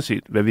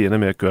 uanset hvad vi ender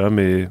med at gøre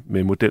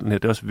med modellen her.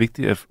 Det er også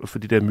vigtigt at få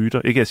de der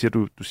myter, ikke at jeg siger,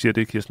 du siger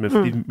det, Kirsten, men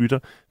få de myter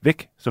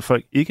væk, så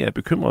folk ikke er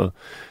bekymrede.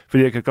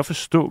 Fordi jeg kan godt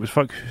forstå, hvis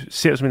folk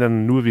ser som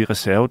en, nu er vi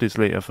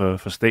reservedelslager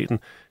for staten,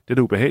 det er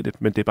da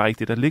ubehageligt, men det er bare ikke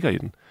det, der ligger i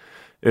den.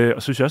 Og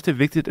så synes jeg også, det er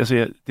vigtigt, altså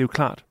det er jo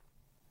klart,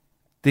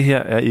 det her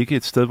er ikke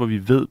et sted, hvor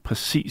vi ved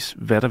præcis,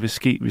 hvad der vil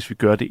ske, hvis vi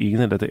gør det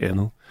ene eller det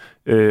andet.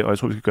 Og jeg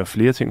tror, vi skal gøre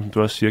flere ting, som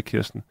du også siger,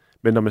 Kirsten.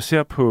 Men når man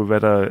ser på, hvad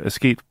der er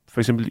sket,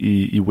 for eksempel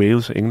i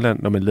Wales og England,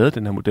 når man lavede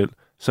den her model,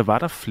 så var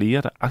der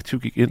flere, der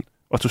aktivt gik ind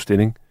og tog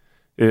stilling.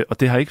 Og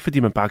det har ikke, fordi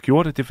man bare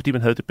gjorde det, det er, fordi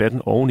man havde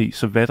debatten oveni.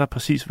 Så hvad der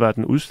præcis var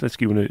den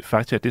udslagsgivende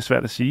faktor, det er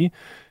svært at sige.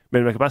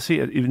 Men man kan bare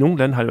se, at i nogle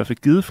lande har det i hvert fald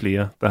givet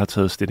flere, der har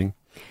taget stilling.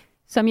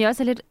 Som I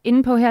også er lidt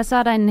inde på her, så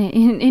er der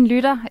en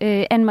lytter,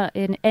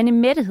 Anne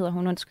Mette hedder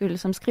hun,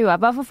 som skriver,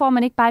 hvorfor får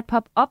man ikke bare et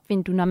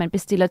pop-up-vindue, når man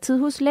bestiller tid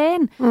hos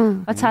lægen,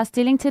 og tager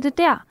stilling til det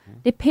der?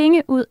 Det er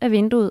penge ud af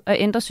vinduet og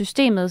ændre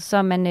systemet,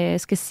 så man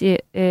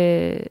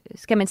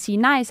skal man sige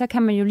nej, så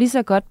kan man jo lige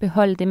så godt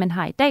beholde det, man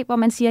har i dag, hvor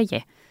man siger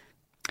ja.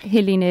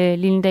 Helene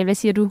Lillendal, hvad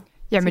siger du?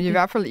 Jamen, jeg er i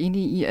hvert fald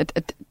enig i,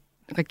 at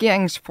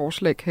regeringens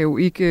forslag kan jo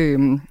ikke...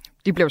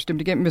 De bliver jo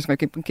stemt igennem, hvis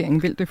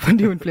regeringen vil det, for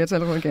det er jo en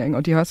flertalsregering,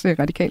 og de har også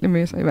radikale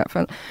med sig i hvert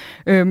fald.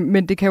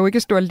 Men det kan jo ikke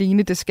stå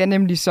alene. Det skal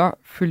nemlig så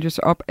følges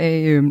op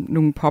af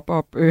nogle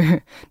pop-up,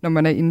 når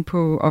man er inde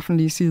på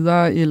offentlige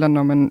sider, eller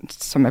når man,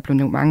 som er blevet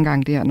nævnt mange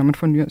gange, det her, når man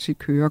fornyer sit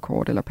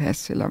kørekort eller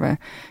pas, eller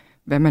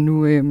hvad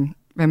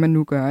man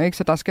nu gør. Ikke?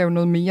 Så der skal jo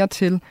noget mere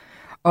til.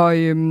 Og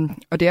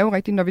det er jo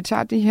rigtigt, når vi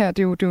tager det her,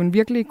 det er jo en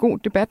virkelig god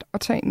debat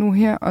at tage nu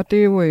her, og det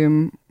er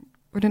jo...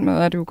 På den måde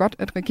er det jo godt,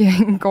 at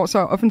regeringen går så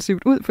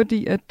offensivt ud,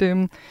 fordi at,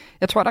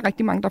 jeg tror, der er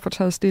rigtig mange, der får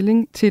taget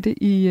stilling til det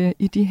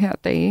i de her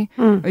dage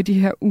og i de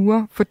her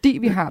uger, fordi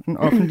vi har den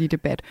offentlige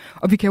debat.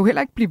 Og vi kan jo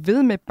heller ikke blive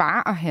ved med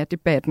bare at have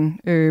debatten.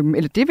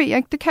 Eller det ved jeg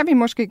ikke, det kan vi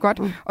måske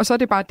godt. Og så er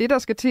det bare det, der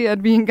skal til,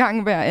 at vi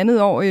engang hver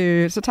andet år,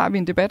 så tager vi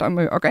en debat om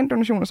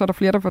organdonation, og så er der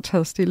flere, der får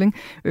taget stilling.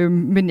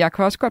 Men jeg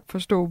kan også godt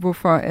forstå,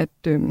 hvorfor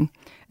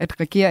at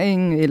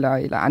regeringen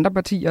eller andre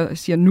partier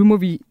siger, nu må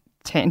vi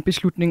tage en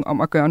beslutning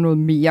om at gøre noget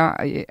mere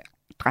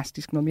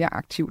drastisk, noget mere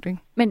aktivt. Ikke?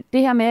 Men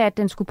det her med, at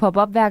den skulle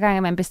poppe op hver gang,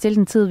 at man bestilte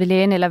en tid ved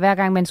lægen, eller hver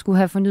gang man skulle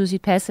have fornyet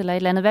sit pas eller et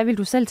eller andet, hvad vil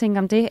du selv tænke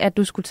om det, at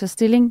du skulle tage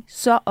stilling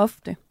så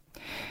ofte?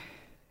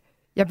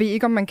 Jeg ved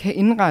ikke, om man kan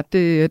indrette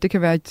det. Det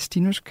kan være, at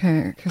Stinus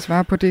kan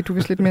svare på det. Du er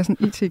vist lidt mere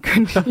sådan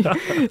IT-kyndig,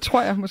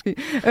 tror jeg måske.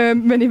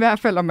 Men i hvert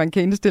fald, om man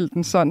kan indstille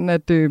den sådan,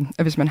 at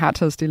hvis man har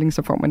taget stilling,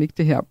 så får man ikke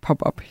det her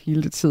pop-up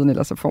hele tiden,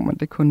 eller så får man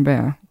det kun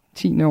hver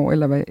 10. år,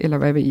 eller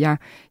hvad ved jeg.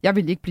 Jeg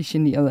vil ikke blive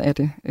generet af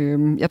det.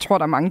 Jeg tror,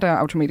 der er mange, der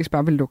automatisk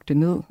bare vil lukke det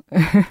ned,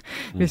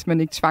 hvis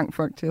man ikke tvang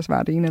folk til at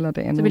svare det ene eller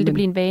det andet. Så vil det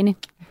blive en vane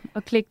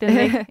at klikke den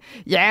væk?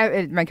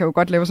 Ja, man kan jo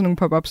godt lave sådan nogle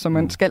pop-ups, så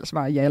man skal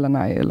svare ja eller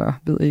nej, eller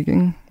ved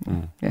ikke?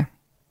 Ja.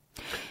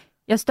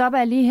 Jeg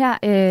stopper lige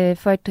her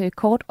for et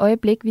kort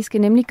øjeblik. Vi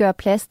skal nemlig gøre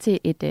plads til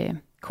et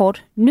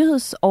kort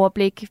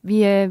nyhedsoverblik.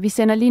 Vi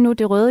sender lige nu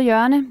Det Røde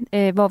Hjørne,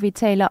 hvor vi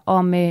taler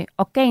om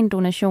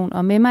organdonation.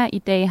 Og med mig i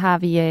dag har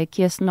vi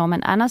Kirsten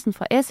Normann Andersen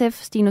fra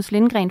SF, Stinus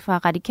Lindgren fra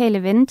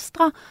Radikale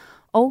Venstre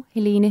og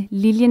Helene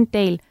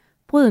Liliendahl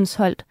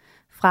Brydensholt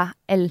fra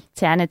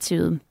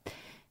Alternativet.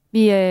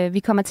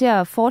 Vi kommer til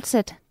at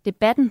fortsætte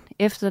debatten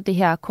efter det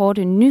her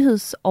korte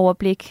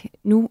nyhedsoverblik.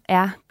 Nu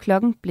er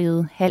klokken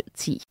blevet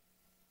 9:30.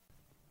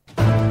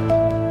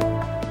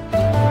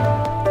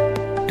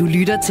 Du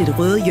lytter til Det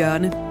Røde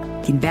Hjørne.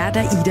 Din vært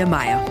er Ida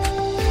Meier.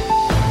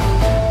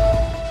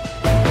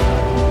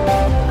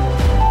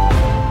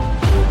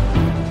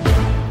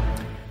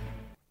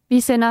 Vi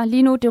sender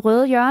lige nu Det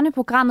Røde Hjørne,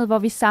 programmet, hvor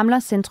vi samler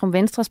Centrum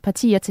Venstres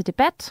partier til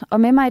debat.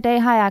 Og med mig i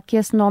dag har jeg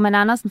Kirsten Normann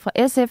Andersen fra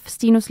SF,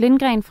 Stinus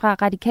Lindgren fra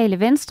Radikale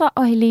Venstre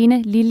og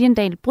Helene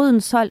Liliendahl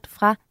Brydensholt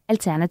fra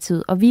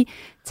Alternativet. Og vi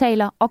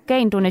taler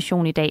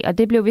organdonation i dag, og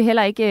det blev vi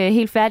heller ikke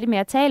helt færdige med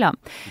at tale om.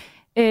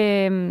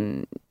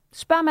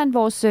 Spørger man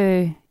vores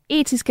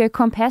etiske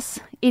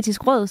kompas,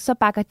 etisk råd, så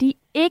bakker de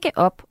ikke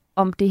op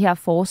om det her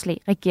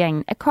forslag,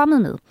 regeringen er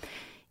kommet med.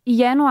 I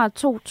januar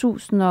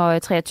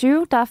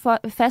 2023, der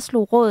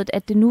fastslog rådet,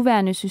 at det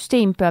nuværende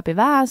system bør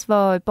bevares,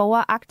 hvor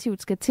borgere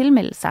aktivt skal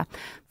tilmelde sig,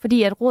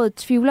 fordi at rådet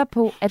tvivler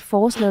på, at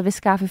forslaget vil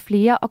skaffe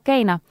flere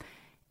organer.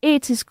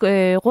 Etisk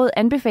råd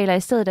anbefaler i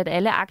stedet, at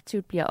alle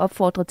aktivt bliver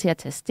opfordret til at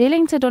tage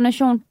stilling til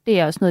donation. Det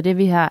er også noget af det,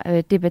 vi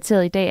har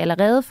debatteret i dag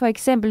allerede. For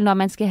eksempel, når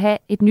man skal have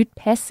et nyt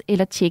pas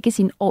eller tjekke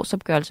sin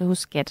årsopgørelse hos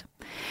Skat.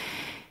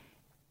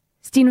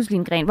 Stinus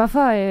Lindgren,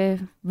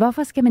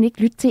 hvorfor skal man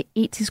ikke lytte til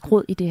etisk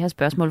råd i det her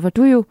spørgsmål? For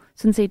du er jo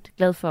sådan set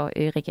glad for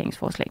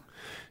regeringsforslag.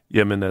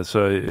 Jamen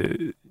altså,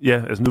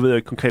 nu ved jeg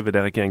ikke konkret, hvad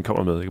der regeringen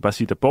kommer med. Jeg kan bare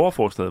sige, at da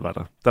borgerforslaget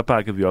var der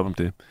bakkede vi op om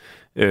det.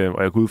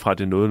 Og jeg går ud fra, at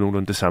det er noget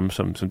nogenlunde det samme,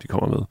 som de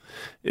kommer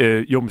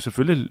med. Jo, men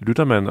selvfølgelig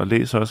lytter man og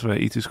læser også, hvad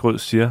etisk råd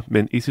siger.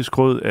 Men etisk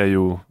råd er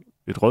jo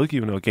et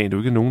rådgivende organ. Det er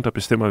jo ikke nogen, der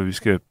bestemmer,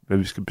 hvad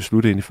vi skal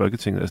beslutte ind i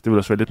Folketinget. Altså, det ville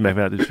også være lidt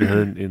mærkværdigt, hvis vi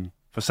havde en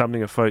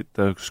forsamling af folk,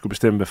 der skulle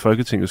bestemme, hvad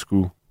Folketinget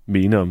skulle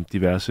mene om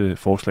diverse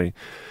forslag.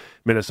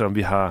 Men altså,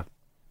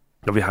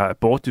 når vi har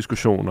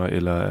abortdiskussioner,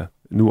 eller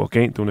nu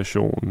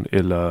organdonation,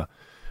 eller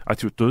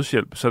aktiv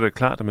dødshjælp, så er det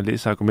klart, at man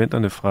læser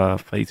argumenterne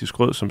fra etisk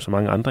råd, som så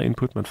mange andre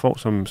input, man får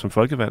som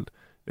folkevalgt.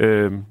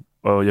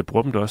 Og jeg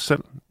bruger dem da også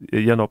selv.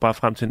 Jeg når bare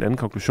frem til en anden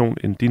konklusion,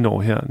 end de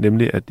når her,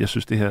 nemlig at jeg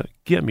synes, det her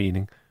giver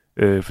mening.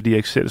 Fordi jeg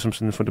ikke ser det som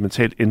sådan en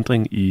fundamental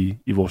ændring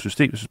i vores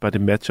system. Jeg synes bare,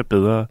 det matcher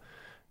bedre,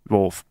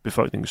 hvor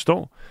befolkningen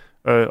står.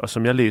 Og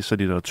som jeg læser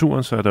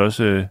litteraturen, så er der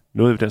også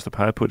noget evidens, der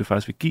peger på, at det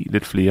faktisk vil give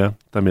lidt flere,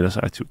 der melder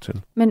sig aktivt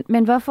til.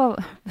 Men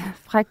hvorfor,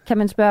 kan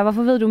man spørge,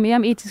 hvorfor ved du mere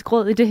om etisk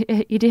råd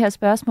i det her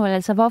spørgsmål?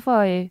 Altså,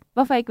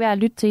 hvorfor ikke være at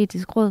lytte til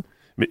etisk råd?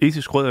 Men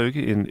etisk råd er jo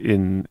ikke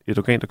et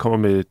organ, der kommer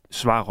med et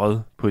svar-råd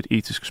på et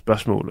etisk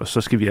spørgsmål, og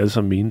så skal vi alle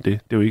sammen mene det.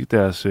 Det er jo ikke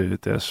deres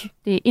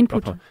det er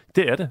input.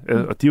 Det er det,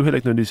 og de er jo heller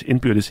ikke nødvendigvis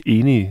indbyrdes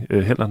enige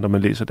heller, når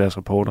man læser deres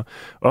rapporter.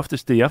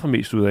 Oftest det, jeg får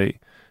mest ud af,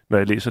 når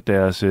jeg læser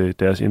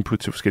deres input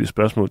til forskellige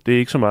spørgsmål, det er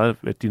ikke så meget,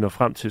 at de når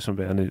frem til som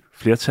værende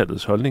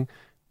flertallets holdning.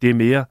 Det er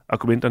mere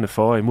argumenterne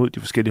for og imod de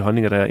forskellige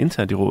holdninger, der er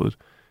internt i rådet.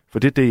 For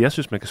det er det, jeg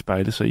synes, man kan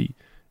spejle sig i.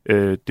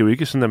 Det er jo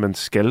ikke sådan, at man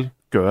skal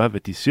gøre, hvad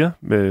de siger.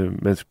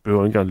 Man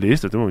behøver ikke engang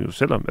læse det, det må man jo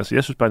selv om. Altså,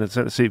 jeg synes bare, det er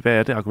interessant at se, hvad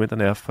er det,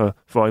 argumenterne er for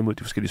og imod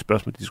de forskellige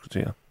spørgsmål, de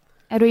diskuterer.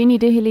 Er du enig i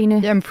det, Helene?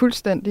 Jamen,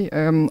 fuldstændig.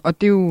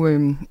 Og det er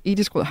jo,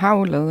 etisk råd har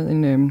jo lavet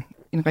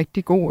en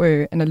rigtig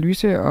god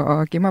analyse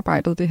og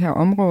gennemarbejdet det her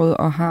område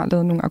og har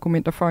lavet nogle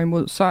argumenter for og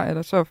imod. Så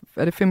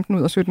er det 15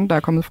 ud af 17, der er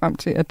kommet frem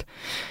til,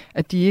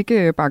 at de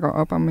ikke bakker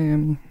op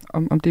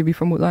om det, vi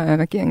formoder er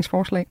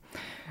regeringsforslag.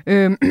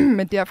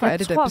 Men derfor er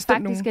det da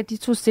bestemt faktisk, at de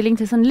tog stilling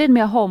til sådan en lidt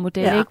mere hård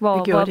model, ikke?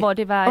 Hvor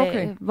det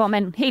var, hvor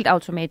man helt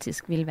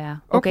automatisk ville være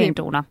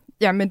organdonor.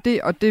 Ja, men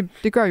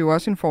det gør jo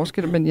også en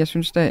forskel, men jeg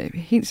synes da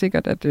helt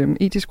sikkert, at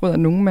etisk råd er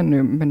nogen,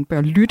 man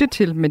bør lytte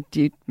til, men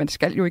man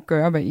skal jo ikke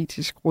gøre, hvad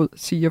etisk råd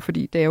siger,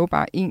 fordi det er jo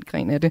bare en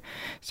gren af det,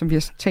 som vi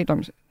har talt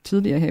om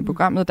tidligere her i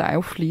programmet. Der er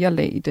jo flere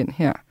lag i den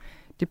her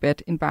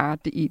debat, end bare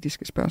det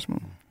etiske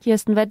spørgsmål.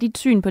 Kirsten, hvad er dit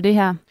syn på det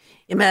her?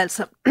 Jamen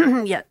altså,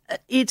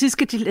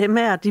 etiske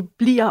dilemmaer, de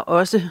bliver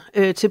også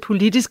til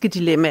politiske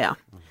dilemmaer.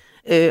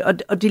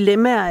 Og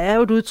dilemmaer er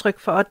jo et udtryk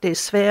for, at det er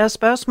svære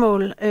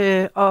spørgsmål,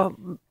 og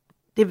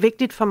det er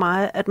vigtigt for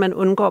mig, at man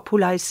undgår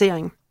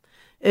polarisering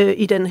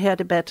i den her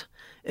debat.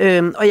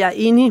 Og jeg er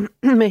enig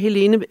med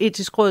Helene,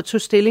 etisk råd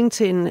tog stilling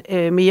til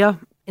en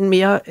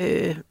mere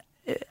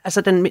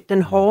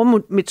den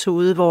hårde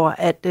metode,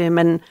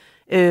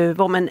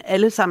 hvor man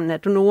alle sammen er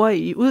donorer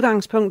i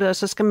udgangspunktet, og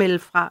så skal melde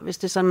fra, hvis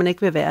det er sådan, man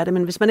ikke vil være det.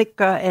 Men hvis man ikke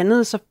gør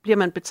andet, så bliver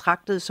man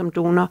betragtet som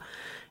donor.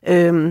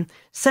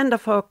 Center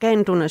for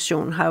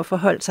Organdonation har jo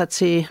forholdt sig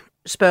til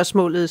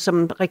spørgsmålet,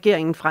 som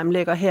regeringen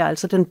fremlægger her,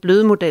 altså den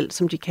bløde model,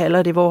 som de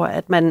kalder det, hvor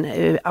at man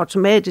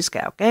automatisk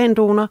er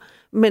organdonor,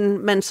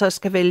 men man så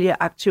skal vælge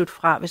aktivt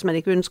fra, hvis man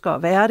ikke ønsker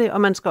at være det,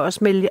 og man skal også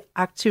vælge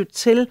aktivt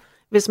til,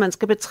 hvis man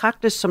skal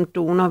betragtes som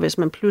donor, hvis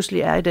man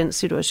pludselig er i den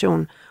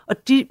situation.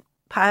 Og de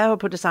peger jo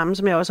på det samme,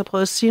 som jeg også har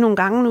prøvet at sige nogle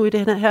gange nu i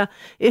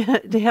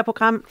det her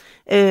program.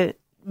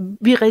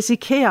 Vi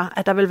risikerer,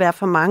 at der vil være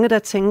for mange, der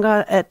tænker,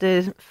 at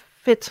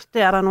fedt,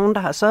 det er der nogen,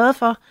 der har sørget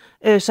for,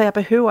 så jeg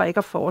behøver ikke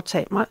at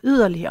foretage mig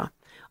yderligere.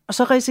 Og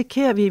så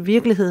risikerer vi i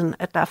virkeligheden,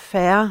 at der er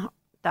færre,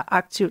 der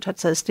aktivt har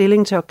taget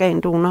stilling til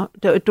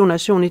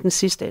organdonation i den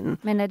sidste ende.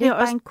 Men er det ikke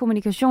bare en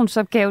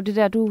kommunikationsopgave, det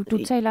der, du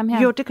taler om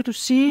her? Jo, det kan du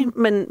sige,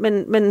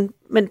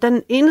 men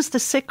den eneste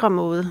sikre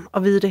måde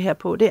at vide det her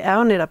på, det er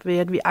jo netop ved,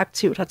 at vi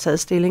aktivt har taget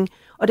stilling.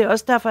 Og det er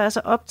også derfor, jeg er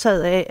så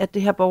optaget af, at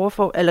det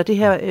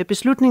her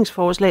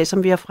beslutningsforslag,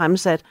 som vi har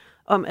fremsat,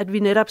 om at vi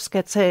netop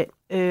skal tage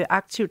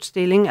aktivt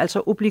stilling,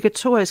 altså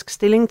obligatorisk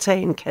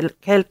stillingtagen,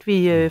 kaldte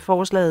vi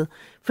forslaget,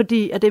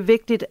 fordi at det er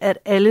vigtigt, at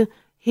alle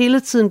hele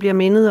tiden bliver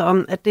mindet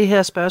om, at det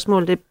her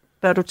spørgsmål, det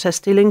bør du tage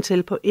stilling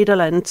til på et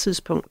eller andet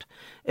tidspunkt.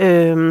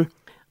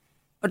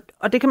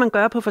 Og det kan man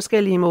gøre på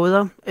forskellige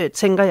måder,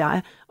 tænker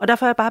jeg. Og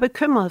derfor er jeg bare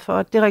bekymret for,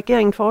 at det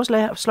regeringen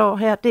foreslår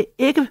her, det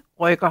ikke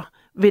rykker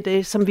ved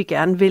det, som vi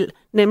gerne vil.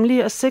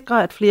 Nemlig at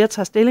sikre, at flere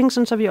tager stilling,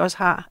 så vi også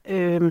har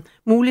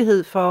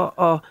mulighed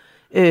for at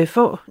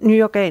få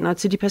nye organer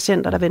til de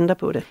patienter, der venter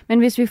på det. Men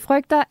hvis vi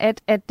frygter,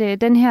 at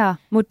den her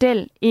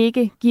model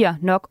ikke giver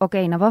nok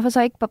organer, hvorfor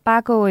så ikke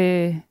bare gå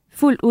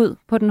fuldt ud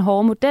på den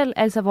hårde model,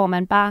 altså hvor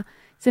man bare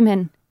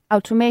simpelthen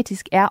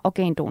automatisk er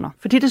organdonor?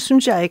 Fordi det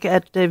synes jeg ikke,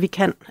 at vi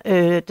kan.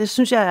 Det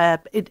synes jeg er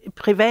et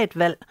privat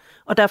valg,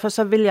 og derfor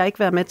så vil jeg ikke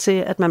være med til,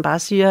 at man bare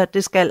siger, at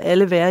det skal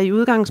alle være i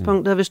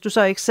udgangspunktet, og hvis du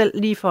så ikke selv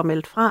lige får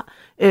meldt fra,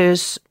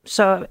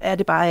 så er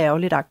det bare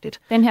ærgerligt-agtigt.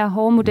 Den her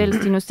hårde model,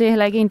 Stinus, det er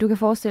heller ikke en, du kan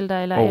forestille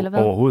dig, eller hvad?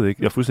 Overhovedet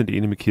ikke. Jeg er fuldstændig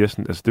enig med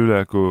Kirsten. Altså, det vil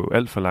da gå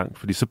alt for langt,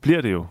 fordi så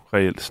bliver det jo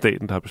reelt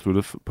staten, der har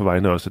besluttet på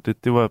vegne af os.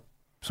 Det var,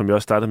 som jeg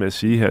også startede med at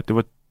sige her,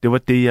 det var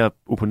det, jeg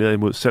opponerede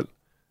imod selv.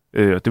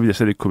 Og det vil jeg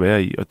slet ikke kunne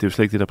være i, og det er jo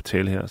slet ikke det, der er på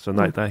tale her. Så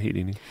nej, der er jeg helt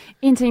enig.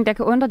 En ting, der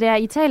kan undre, det er,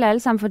 at I taler alle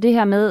sammen for det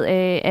her med,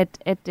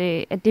 at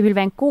det vil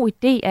være en god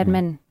idé, at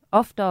man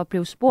oftere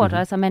blev spurgt,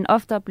 altså man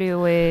oftere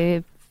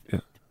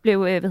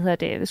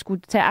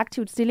skulle tage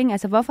aktivt stilling.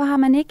 Altså hvorfor har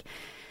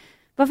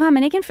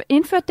man ikke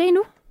indført det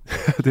endnu?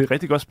 Det er et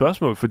rigtig godt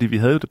spørgsmål, fordi vi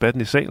havde jo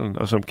debatten i salen,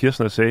 og som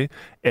Kirsten sagde,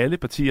 alle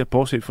partier,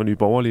 bortset fra Nye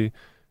Borgerlige,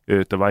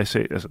 der var i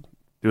salen, altså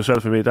det er jo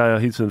svært for mig, der er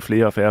hele tiden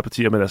flere og færre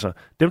partier, men altså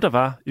dem, der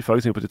var i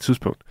Folketinget på det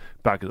tidspunkt,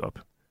 bakket op.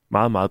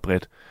 Meget, meget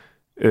bredt.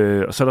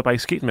 Og så er der bare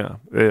ikke sket mere.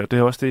 Og det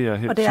er også det, jeg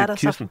helt siger,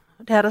 Kirsten.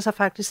 Det er der så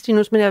faktisk,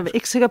 Stinus, men jeg er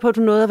ikke sikker på, at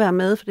du nåede at være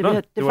med, for det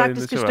er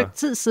faktisk et stykke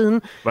tid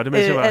siden. Var det,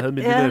 mens jeg havde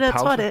min lille pause? Jeg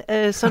tror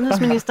det.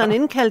 Sundhedsministeren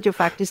indkaldte jo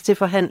faktisk til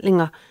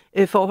forhandlinger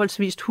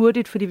forholdsvis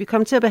hurtigt, fordi vi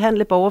kom til at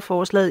behandle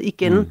borgerforslaget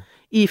igen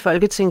i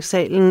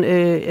Folketingssalen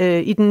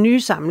i den nye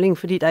samling,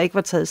 fordi der ikke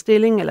var taget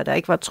stilling, eller der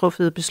ikke var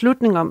truffet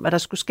beslutning om, hvad der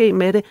skulle ske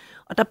med det.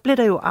 Og der blev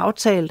der jo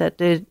aftalt,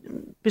 at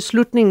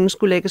beslutningen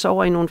skulle lægges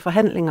over i nogle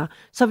forhandlinger.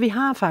 Så vi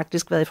har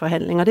faktisk været i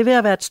forhandlinger. Det vil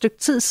have været et stykke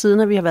tid siden,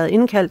 at vi har været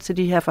indkaldt til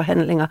de her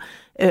forhandlinger.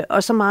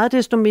 Og så meget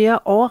desto mere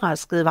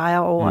overrasket var jeg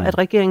over, at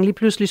regeringen lige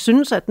pludselig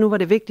synes, at nu var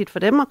det vigtigt for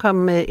dem at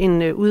komme med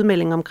en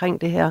udmelding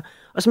omkring det her.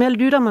 Og som jeg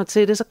lytter mig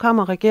til det, så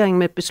kommer regeringen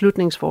med et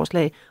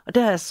beslutningsforslag. Og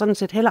det har jeg sådan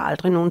set heller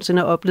aldrig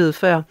nogensinde oplevet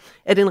før,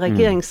 at en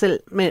regering selv,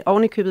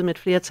 ovenikøbet med et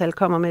flertal,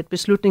 kommer med et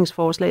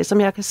beslutningsforslag,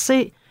 som jeg kan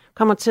se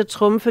kommer til at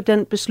trumfe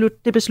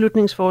det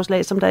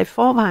beslutningsforslag, som der i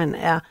forvejen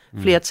er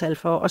flertal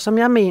for, og som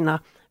jeg mener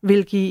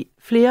vil give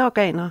flere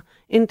organer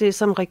end det,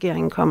 som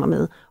regeringen kommer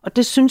med. Og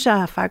det synes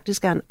jeg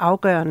faktisk er en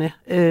afgørende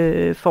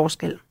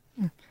forskel.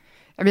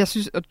 Jamen, jeg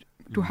synes, at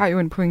du har jo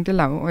en pointe,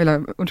 Lau,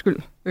 eller undskyld,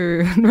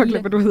 nu har jeg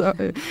glemt, hvad du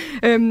hedder.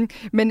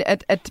 Men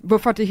at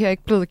hvorfor det her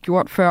ikke blevet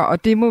gjort før,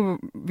 og det må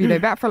vi da i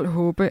hvert fald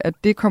håbe, at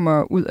det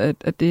kommer ud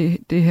af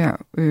det her,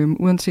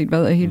 uanset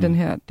hvad af hele den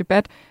her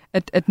debat,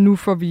 at nu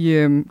får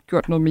vi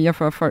gjort noget mere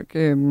for, at folk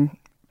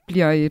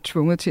bliver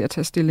tvunget til at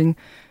tage stilling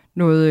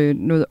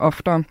noget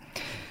oftere.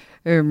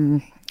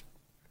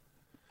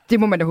 Det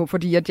må man da håbe,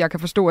 fordi at jeg kan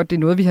forstå, at det er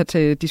noget, vi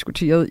har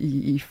diskuteret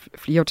i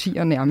flere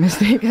årtier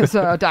nærmest. Ikke?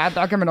 Altså,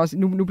 der kan man også,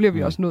 nu bliver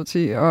vi også nødt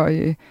til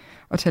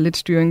at tage lidt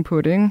styring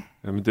på det. Ikke?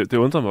 Jamen det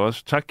undrer mig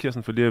også. Tak,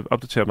 Kirsten, for lige at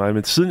opdatere mig.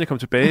 Men siden jeg kom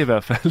tilbage i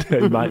hvert fald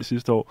her i maj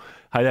sidste år,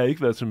 har jeg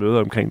ikke været til møder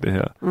omkring det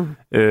her.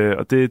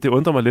 Og det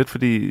undrer mig lidt,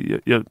 fordi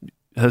jeg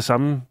havde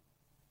samme...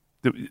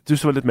 Det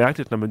synes jeg var lidt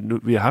mærkeligt, når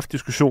vi har haft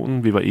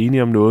diskussionen, vi var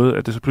enige om noget,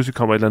 at det så pludselig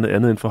kommer et eller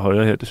andet ind for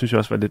højre her. Det synes jeg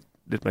også var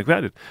lidt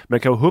mærkværdigt. Man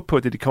kan jo håbe på,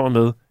 at det, de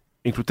kommer med,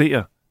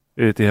 inkluderer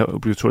det her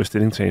obligatoriske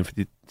stillingtagen,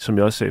 fordi som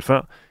jeg også sagde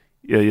før,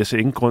 jeg ser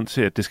ingen grund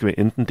til, at det skal være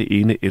enten det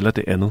ene eller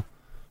det andet.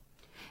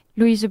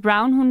 Louise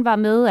Brown, hun var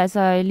med,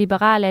 altså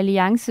Liberal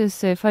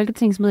Alliances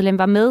folketingsmedlem,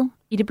 var med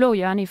i det blå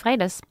hjørne i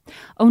fredags.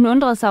 Og hun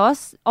undrede sig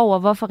også over,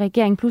 hvorfor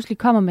regeringen pludselig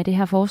kommer med det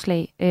her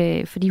forslag,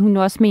 fordi hun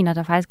også mener, at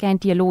der faktisk er en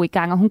dialog i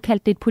gang, og hun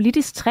kaldte det et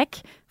politisk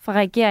trick fra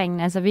regeringen.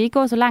 Altså vil I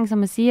gå så langt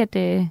som at sige, at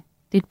det er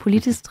et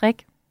politisk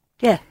trick?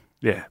 Ja.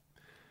 Ja.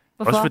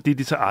 Hvorfor? Også fordi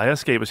de tager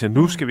ejerskab og siger,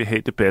 nu skal vi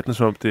have debatten,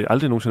 som om det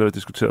aldrig nogensinde har været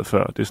diskuteret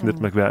før. Det er sådan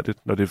lidt mærkværdigt,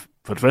 når det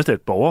for det første er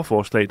et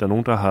borgerforslag, der er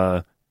nogen, der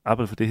har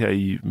arbejdet for det her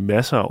i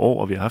masser af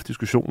år, og vi har haft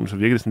diskussionen, så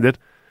virker det sådan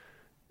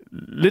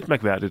lidt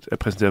mærkværdigt at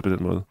præsentere på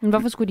den måde. Men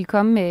hvorfor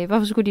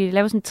skulle de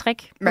lave sådan en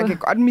trick? Man kan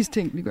godt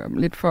mistænkeliggøre dem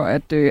lidt for,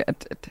 at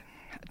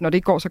når det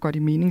ikke går så godt i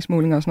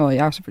meningsmålinger og sådan noget,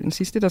 jeg er jo selvfølgelig den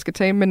sidste, der skal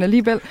tage, men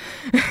alligevel,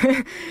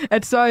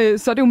 at så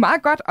er det jo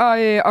meget godt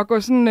at gå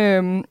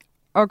sådan...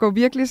 og gå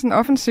virkelig sådan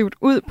offensivt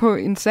ud på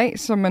en sag,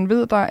 som man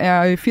ved, der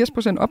er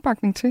 80%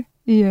 opbakning til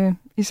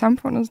i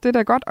samfundet. Så det er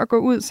da godt at gå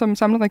ud som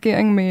samlet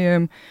regering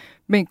med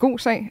en god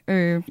sag,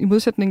 i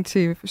modsætning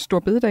til Stor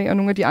Bededag og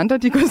nogle af de andre,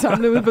 de går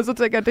samlet ud på. Så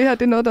tænker jeg, at det her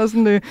det er noget, der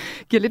sådan,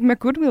 giver lidt mere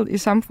goodwill i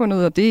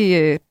samfundet, og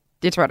det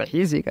tror jeg da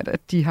helt sikkert, at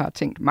de har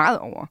tænkt meget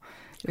over.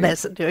 Men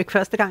altså, det er jo ikke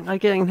første gang,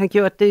 regeringen har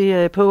gjort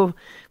det. På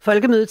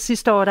folkemødet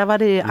sidste år, der var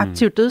det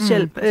aktiv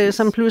dødshjælp,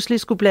 som pludselig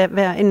skulle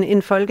være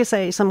en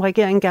folkesag, som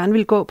regeringen gerne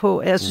ville gå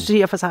på. Jeg synes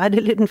i og for sig, det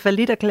er lidt en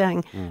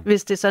falliterklæring,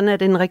 hvis det er sådan,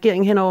 at en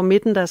regering hen over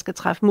midten, der skal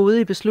træffe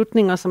modige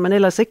beslutninger, som man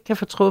ellers ikke kan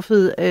få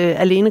truffet,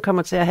 alene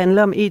kommer til at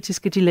handle om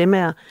etiske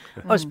dilemmaer.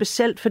 Og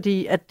specielt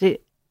fordi, at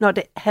når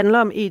det handler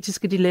om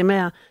etiske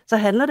dilemmaer, så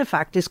handler det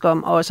faktisk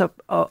om også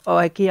at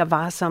agere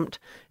varsomt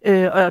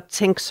og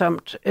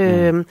tænksomt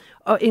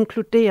og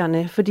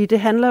inkluderende, fordi det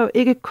handler jo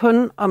ikke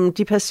kun om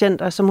de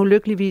patienter, som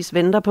ulykkeligvis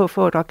venter på at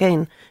få et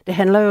organ. Det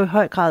handler jo i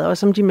høj grad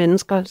også om de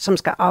mennesker, som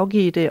skal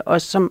afgive det,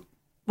 og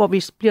hvor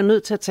vi bliver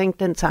nødt til at tænke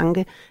den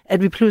tanke,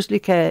 at vi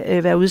pludselig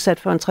kan være udsat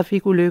for en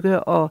trafikulykke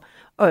og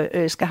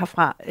skal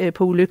herfra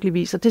på ulykkelig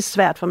vis. Og det er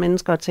svært for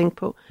mennesker at tænke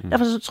på.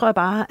 Derfor så tror jeg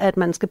bare, at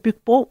man skal bygge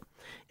bro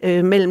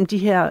mellem de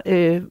her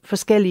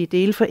forskellige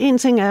dele. For en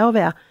ting er jo at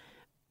være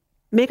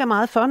mega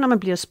meget for, når man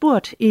bliver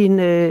spurgt i en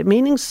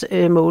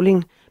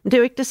meningsmåling. Men det er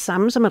jo ikke det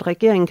samme som, at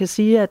regeringen kan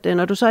sige, at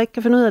når du så ikke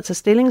kan finde ud af at tage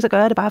stilling, så gør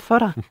jeg det bare for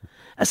dig.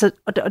 Altså,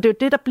 og det er jo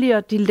det, der bliver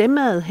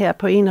dilemmaet her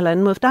på en eller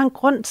anden måde. For der er en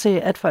grund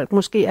til, at folk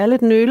måske er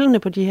lidt nølende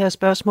på de her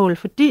spørgsmål,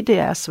 fordi det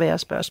er svære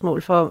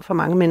spørgsmål for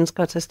mange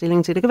mennesker at tage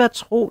stilling til. Det kan være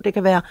tro, det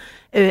kan være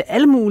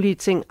alle mulige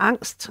ting.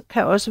 Angst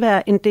kan også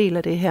være en del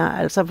af det her.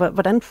 Altså,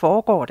 hvordan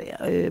foregår det?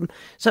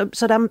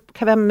 Så der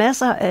kan være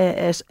masser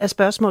af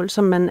spørgsmål,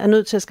 som man er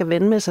nødt til at skal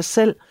vende med sig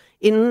selv,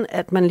 inden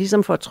at man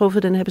ligesom får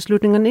truffet den her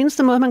beslutning. Og den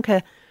eneste måde, man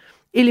kan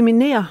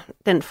eliminere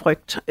den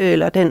frygt,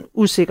 eller den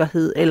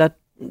usikkerhed, eller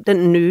den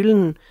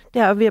nølen,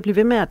 det er ved at blive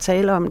ved med at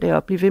tale om det,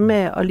 og blive ved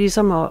med at,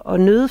 ligesom at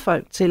nøde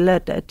folk til,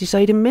 at de så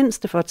i det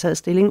mindste får taget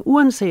stilling,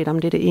 uanset om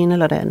det er det ene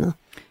eller det andet.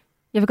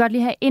 Jeg vil godt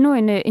lige have endnu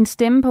en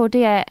stemme på.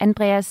 Det er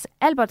Andreas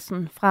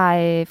Albertsen fra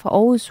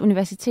Aarhus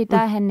Universitet. Der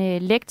er han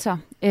lektor.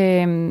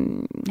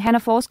 Han har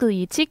forsket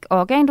i etik og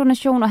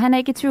organdonation, og han er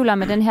ikke i tvivl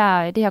om, at det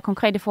her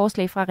konkrete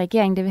forslag fra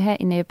regeringen, det vil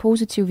have en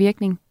positiv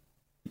virkning.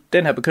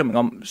 Den her bekymring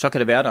om, så kan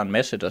det være, at der er en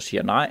masse, der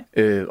siger nej,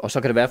 og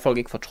så kan det være, at folk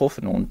ikke får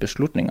truffet nogle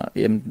beslutninger.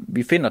 Jamen,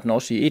 vi finder den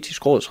også i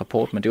etisk råds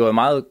rapport, men det var jo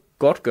meget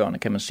godtgørende,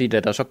 kan man sige, da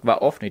der så var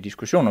offentlig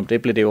diskussion om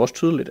det, blev det jo også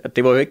tydeligt, at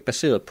det var jo ikke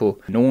baseret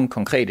på nogle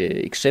konkrete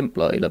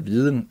eksempler eller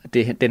viden,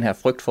 den her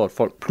frygt for, at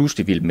folk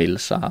pludselig ville melde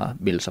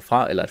sig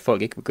fra, eller at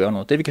folk ikke vil gøre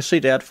noget. Det vi kan se,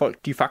 det er, at folk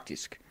de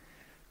faktisk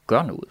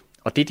gør noget,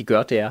 og det de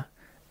gør, det er,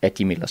 at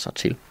de melder sig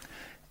til.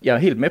 Jeg er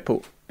helt med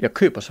på, jeg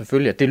køber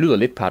selvfølgelig, at det lyder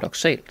lidt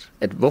paradoksalt,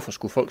 at hvorfor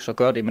skulle folk så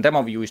gøre det, men der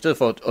må vi jo i stedet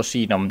for at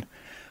sige,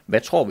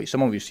 hvad tror vi, så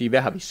må vi jo sige, hvad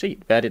har vi set,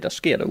 hvad er det, der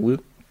sker derude.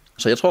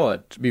 Så jeg tror, at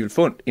vi vil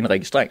få en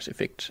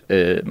registreringseffekt,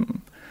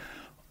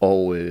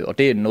 og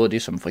det er noget af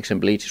det, som for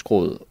eksempel etisk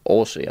råd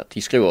overser.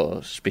 De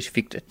skriver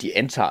specifikt, at de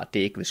antager, at det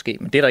ikke vil ske,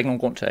 men det er der ikke nogen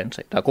grund til at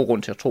antage. Der er god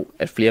grund til at tro,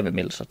 at flere vil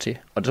melde sig til,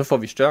 og så får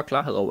vi større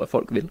klarhed over, hvad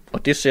folk vil,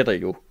 og det sætter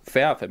jo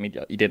færre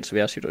familier i den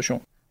svære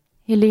situation.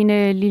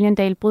 Helene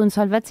Liliendahl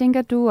Brydensholt, hvad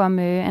tænker du om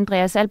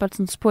Andreas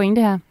Albertsens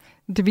pointe her?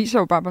 Det viser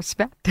jo bare, hvor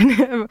svært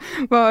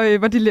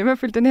hvor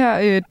dilemmafyldt den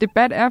her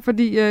debat er,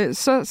 fordi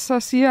så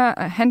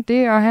siger han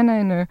det, og han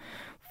er en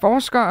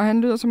forsker, og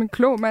han lyder som en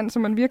klog mand,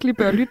 som man virkelig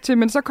bør lytte til,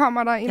 men så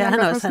kommer der en anden...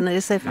 Ja, han er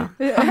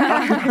SF'er.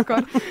 Ja,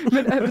 godt.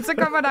 Men så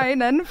kommer der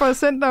en anden fra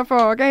Center for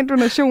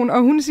Organdonation,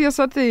 og hun siger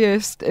så,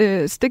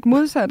 det stik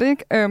modsat,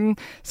 ikke?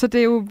 Så det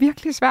er jo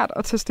virkelig svært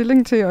at tage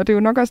stilling til, og det er jo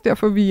nok også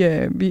derfor,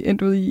 vi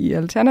endte ud i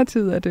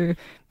Alternativet, at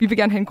vi vil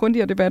gerne have en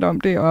grundigere debat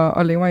om det,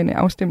 og laver en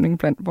afstemning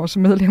blandt vores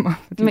medlemmer.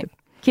 Fordi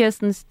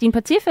Kirsten, din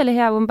partifælle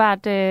her åbenbart,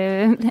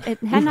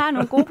 han har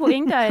nogle gode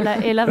pointer,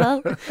 eller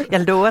hvad? Jeg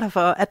lover dig for,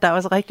 at der er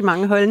også rigtig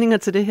mange holdninger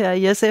til det her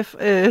i SF.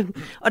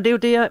 Og det er jo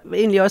det, jeg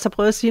egentlig også har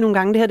prøvet at sige nogle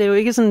gange. Det her det er jo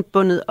ikke sådan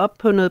bundet op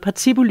på noget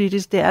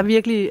partipolitisk. Det er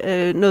virkelig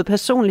noget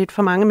personligt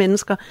for mange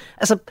mennesker.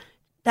 Altså,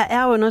 der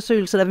er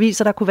undersøgelser, der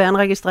viser, at der kunne være en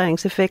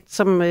registreringseffekt,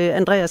 som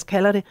Andreas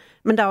kalder det.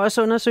 Men der er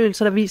også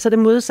undersøgelser, der viser det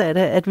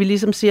modsatte, at vi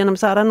ligesom siger,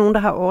 så er der nogen, der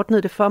har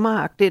ordnet det for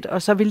mig-agtigt,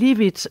 og så er vi lige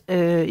vidt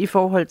i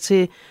forhold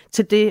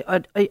til det.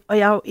 Og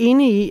jeg er jo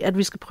enig i, at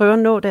vi skal prøve at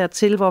nå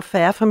dertil, hvor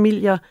færre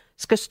familier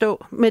skal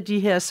stå med de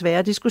her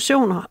svære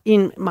diskussioner i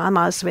en meget,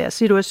 meget svær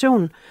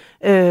situation.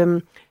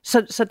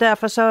 Så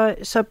derfor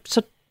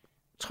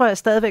tror jeg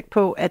stadigvæk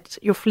på, at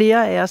jo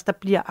flere af os, der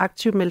bliver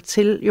aktivt meldt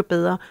til, jo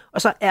bedre.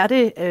 Og så er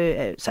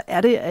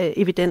det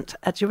evident,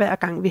 at jo hver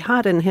gang vi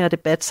har den her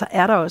debat, så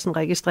er der også en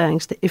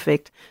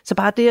registreringseffekt. Så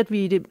bare det, at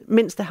vi i det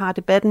mindste har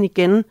debatten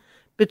igen,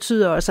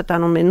 betyder også, at der er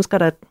nogle mennesker,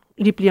 der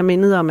lige bliver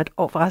mindet om, at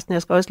forresten,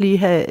 jeg skal også lige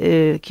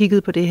have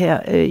kigget på det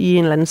her i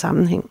en eller anden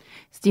sammenhæng.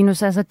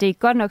 Stinus, altså det er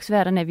godt nok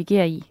svært at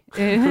navigere i,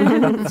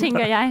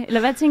 tænker jeg. Eller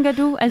hvad tænker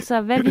du?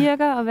 Altså, hvad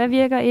virker, og hvad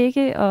virker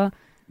ikke? Og...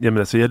 Jamen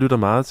altså, jeg lytter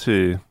meget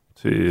til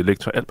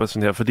lektor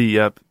Albertsen her, fordi det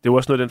er jo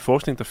også noget af den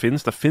forskning, der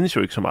findes. Der findes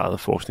jo ikke så meget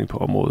forskning på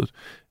området.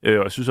 Og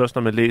jeg synes også,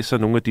 når man læser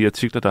nogle af de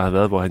artikler, der har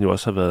været, hvor han jo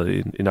også har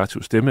været en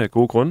aktiv stemme af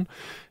gode grunde,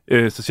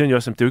 så siger han jo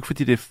også, at det er jo ikke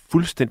fordi, det er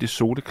fuldstændig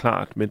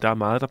soleklart, men der er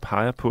meget, der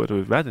peger på, at der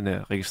vil være den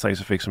her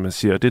registreringseffekt, som man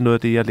siger, og det er noget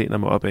af det, jeg læner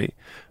mig op af.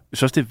 Jeg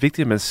synes også, det er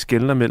vigtigt, at man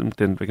skelner mellem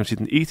den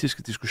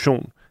etiske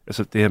diskussion,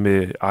 altså det her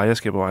med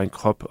ejerskab over egen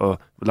krop, og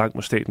hvor langt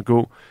må staten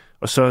gå,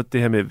 og så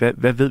det her med,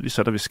 hvad ved vi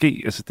så, der vil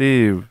ske? Altså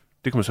det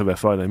kan man så være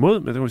for eller imod,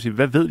 men det kan man sige,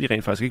 hvad ved vi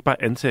rent faktisk? Ikke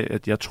bare antage,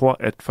 at jeg tror,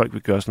 at folk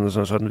vil gøre sådan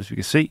og sådan, hvis vi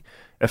kan se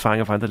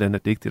erfaringer fra andre lande,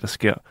 at det ikke er det, der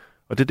sker.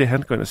 Og det er det,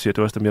 han går ind og siger, det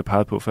er også der mere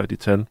peget på for de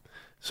tal,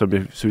 som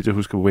så vidt jeg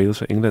husker,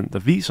 Wales og England, der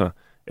viser,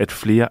 at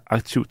flere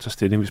aktivt tager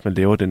stilling, hvis man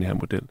laver den her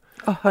model.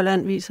 Og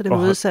Holland viser det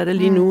modsatte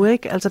lige nu,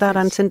 ikke? Altså der er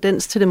der en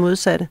tendens til det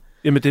modsatte.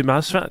 Jamen det er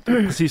meget svært,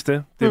 præcis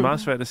det. Det er meget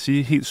svært at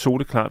sige helt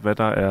soleklart, hvad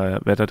der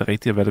er det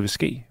rigtige, og hvad der vil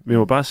ske. Vi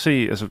må bare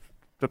se, altså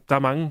der er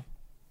mange...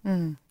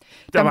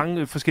 Der er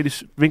mange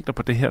forskellige vinkler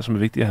på det her, som er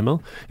vigtige at have med.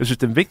 Jeg synes,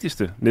 den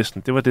vigtigste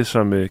næsten, det var det,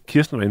 som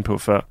Kirsten var inde på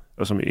før,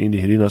 og som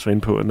egentlig Helene også var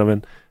inde på, at når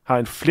man har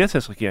en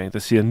flertalsregering, der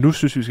siger, nu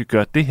synes vi skal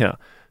gøre det her,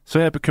 så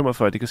er jeg bekymret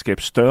for, at det kan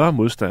skabe større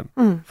modstand.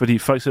 Fordi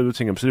folk sidder ud og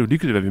tænker, så er det jo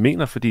ligegyldigt, hvad vi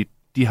mener, fordi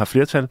de har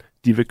flertal,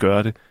 de vil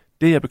gøre det.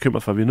 Det er jeg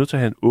bekymret for. Vi er nødt til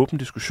at have en åben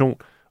diskussion,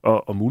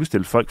 og muligt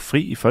stille folk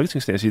fri i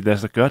Folketingsdagen og sige, lad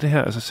os da gøre det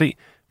her, og så se,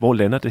 hvor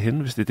lander det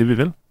henne, hvis det er det, vi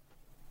vil.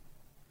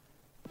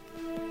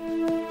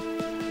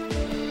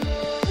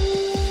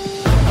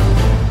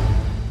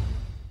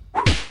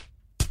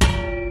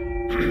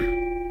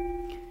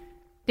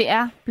 Det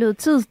er blevet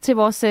tid til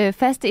vores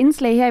faste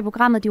indslag her i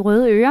programmet De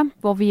Røde Ører,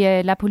 hvor vi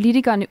lader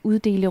politikerne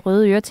uddele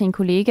røde ører til en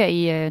kollega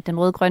i den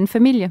røde-grønne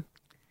familie.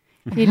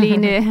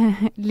 Helene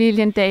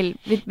Liliendahl,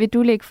 vil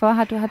du lægge for?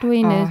 Har du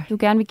en, du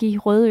gerne vil give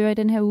røde ører i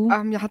den her uge?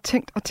 Jeg har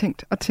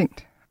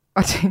tænkt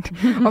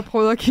og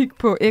prøvet at kigge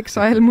på X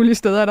og alle mulige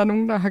steder. Er der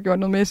nogen, der har gjort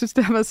noget med? Jeg synes,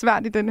 det har været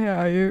svært i den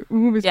her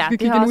uge, hvis vi skal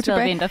kigge nu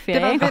tilbage. Vinterferie,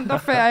 det har været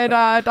vinterferie,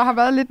 der har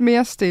været lidt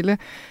mere stille.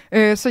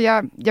 Så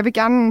jeg vil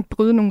gerne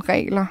bryde nogle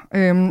regler,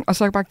 og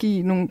så bare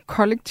give nogle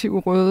kollektive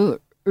røde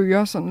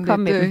ører, sådan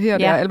kom lidt her og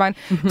der, alvejen,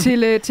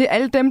 til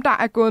alle dem, der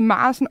er gået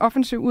meget sådan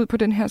offensivt ud på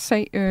den her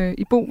sag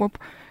i Borup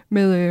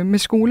med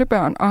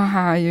skolebørn, og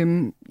har,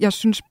 jeg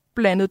synes,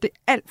 blandet det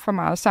alt for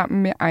meget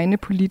sammen med egne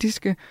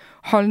politiske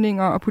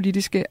holdninger og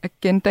politiske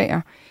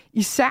agendaer.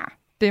 Især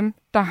dem,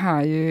 der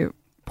har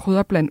prøvet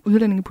at blande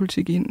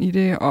udlændingepolitik ind i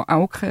det og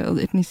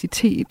afkrævet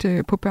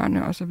etnicitet på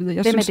børnene osv. Hvem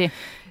er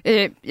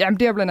det? Jamen,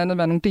 det har blandt andet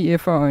været nogle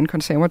DF'er og en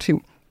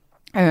konservativ.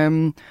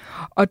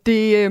 Og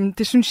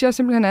det synes jeg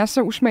simpelthen er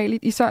så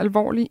usmageligt i så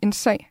alvorlig en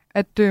sag,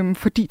 at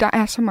fordi der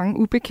er så mange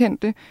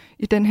ubekendte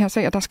i den her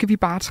sag, og der skal vi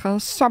bare træde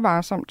så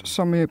varsomt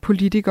som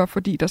politikere,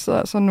 fordi der sidder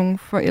altså nogle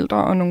forældre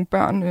og nogle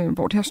børn,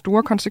 hvor det har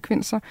store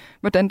konsekvenser,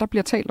 hvordan der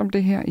bliver talt om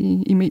det her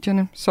i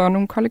medierne. Så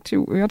nogle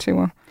kollektive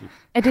øretæver.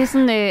 Er det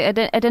sådan,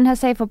 er den her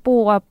sag for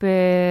Borup,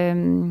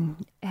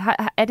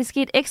 er det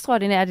sket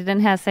ekstraordinært i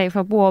den her sag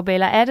for Borup,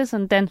 eller er det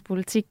sådan dansk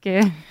politik?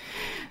 Det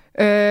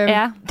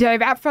har i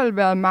hvert fand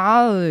været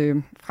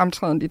meget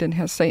fremtrædende i den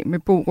her sag med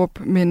Borup,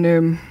 men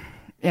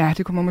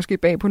det kommer måske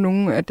bag på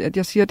nogen, at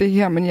jeg siger det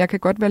her, men jeg kan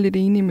godt være lidt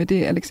enig med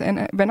det,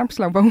 Alexander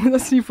Vanopslagh var ude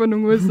at sige for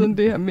nogle uger siden,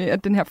 det her med,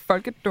 at den her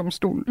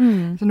folkedomstol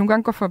så nogle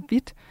gange går for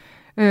vidt,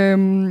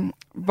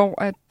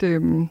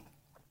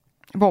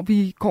 hvor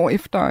vi går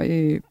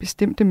efter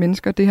bestemte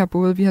mennesker. Det her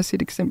både, vi har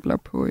set eksempler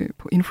på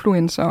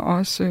influencer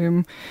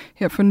også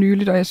her for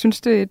nyligt, og jeg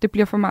synes, det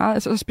bliver for meget,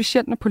 altså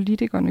specielt når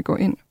politikerne går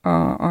ind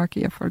og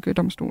agerer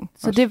folkedomstolen.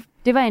 Så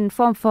det var en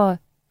form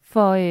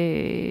for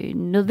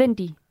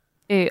nødvendig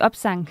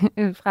opsang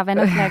fra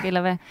Vanopslagh,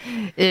 eller hvad?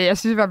 Jeg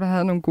synes i hvert fald, jeg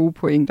havde nogle gode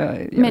pointer.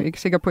 Jeg er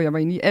ikke sikker på, at jeg var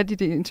inde i alt i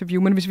det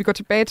interview, men hvis vi går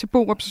tilbage til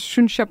Borup, så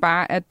synes jeg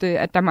bare, at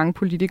der er mange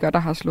politikere, der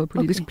har slået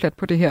politisk plat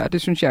på det her, og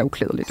det synes jeg er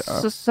uklædeligt.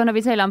 Så når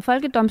vi taler om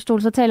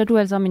folkedomstol, så taler du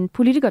altså om en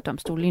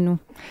politikerdomstol lige nu?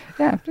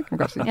 Ja, det kan man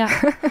godt sige.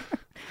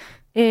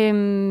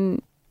 Ja.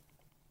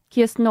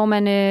 Kirsten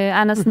Normann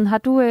Andersen, har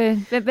du,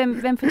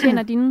 hvem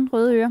fortjener dine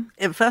røde ører?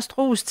 Først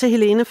ros til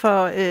Helene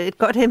for et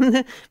godt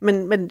emne,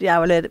 men jeg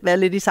har jo været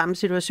lidt i samme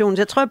situation.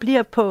 Så jeg tror, jeg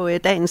bliver på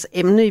dagens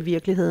emne i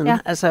virkeligheden. Ja.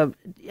 Altså,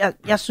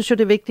 jeg synes jo,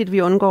 det er vigtigt, at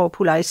vi undgår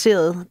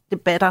polariserede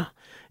debatter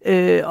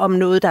om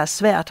noget, der er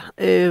svært.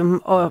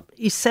 Og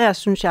især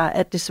synes jeg,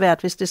 at det er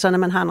svært, hvis det er sådan, at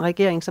man har en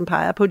regering, som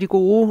peger på de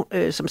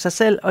gode som sig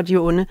selv og de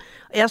onde.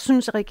 Og jeg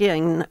synes, at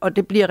regeringen, og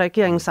det bliver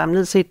regeringen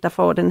samlet set, der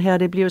får den her,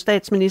 det bliver jo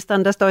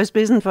statsministeren, der står i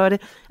spidsen for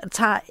det, at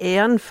tager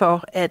æren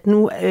for, at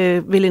nu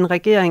vil en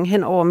regering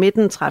hen over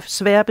midten træffe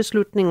svære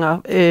beslutninger,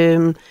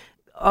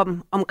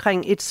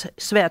 omkring et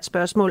svært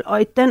spørgsmål,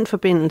 og i den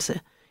forbindelse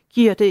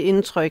giver det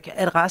indtryk,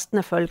 at resten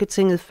af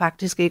Folketinget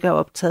faktisk ikke er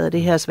optaget af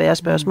det her svære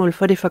spørgsmål,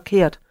 for det er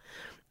forkert.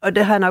 Og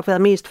det har jeg nok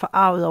været mest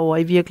forarvet over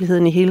i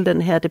virkeligheden i hele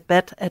den her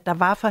debat, at der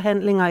var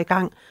forhandlinger i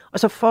gang, og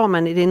så får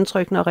man et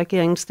indtryk, når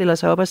regeringen stiller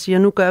sig op og siger,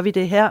 nu gør vi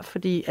det her,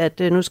 fordi at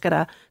nu skal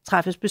der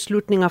træffes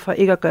beslutninger for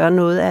ikke at gøre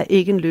noget af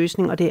ikke en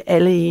løsning, og det er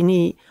alle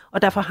enige i.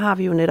 Og derfor har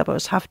vi jo netop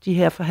også haft de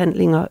her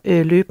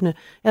forhandlinger løbende.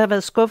 Jeg har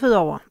været skuffet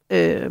over,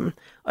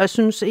 og jeg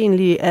synes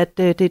egentlig, at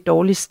det er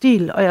dårlig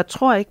stil, og jeg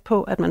tror ikke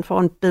på, at man får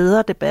en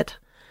bedre debat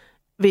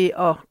ved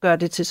at gøre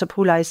det til så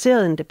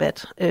polariseret en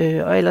debat.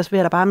 Og ellers vil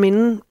jeg da bare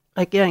minde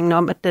regeringen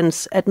om,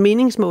 at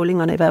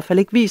meningsmålingerne i hvert fald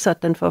ikke viser,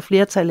 at den får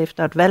flertal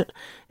efter et valg,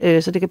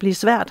 så det kan blive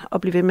svært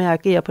at blive ved med at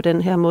agere på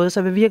den her måde. Så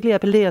jeg vil virkelig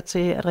appellere til,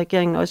 at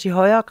regeringen også i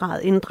højere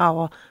grad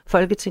inddrager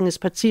Folketingets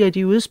partier i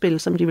de udspil,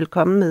 som de vil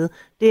komme med.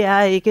 Det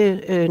er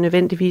ikke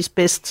nødvendigvis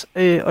bedst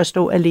at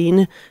stå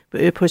alene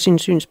på sine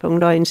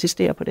synspunkter og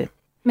insistere på det.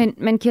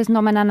 Men Kirsten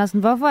Normann Andersen,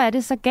 hvorfor er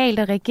det så galt,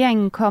 at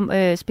regeringen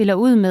spiller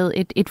ud med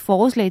et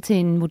forslag til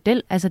en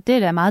model? Altså det er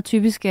da meget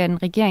typisk, at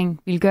en regering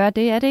vil gøre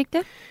det, er det ikke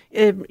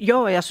det?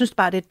 Jo, jeg synes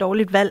bare, det er et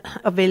dårligt valg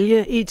at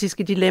vælge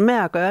etiske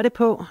dilemmaer at gøre det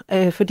på,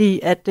 fordi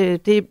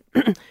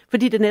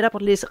det netop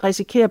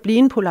risikerer at blive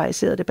en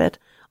polariseret debat.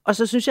 Og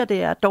så synes jeg,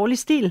 det er dårlig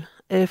stil,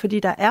 fordi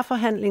der er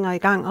forhandlinger i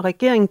gang, og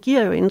regeringen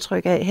giver jo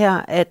indtryk af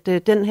her, at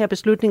den her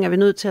beslutning er vi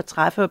nødt til at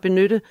træffe og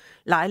benytte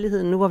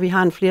lejligheden nu, hvor vi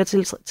har en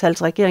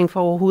flertalsregering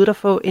for overhovedet at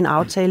få en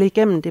aftale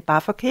igennem. Det er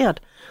bare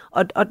forkert.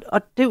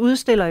 Og det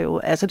udstiller jo,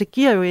 altså det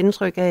giver jo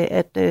indtryk af,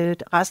 at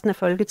resten af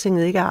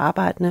Folketinget ikke er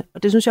arbejdende,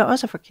 og det synes jeg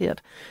også er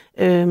forkert.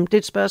 Det er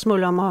et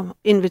spørgsmål om at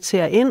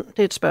invitere ind, det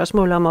er et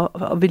spørgsmål om at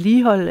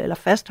vedligeholde eller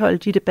fastholde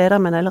de debatter,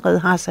 man allerede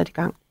har sat i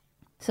gang.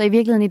 Så i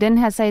virkeligheden i den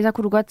her sag, så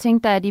kunne du godt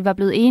tænke dig, at I var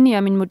blevet enige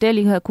om en model,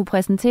 I havde kunne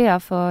præsentere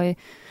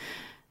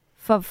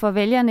for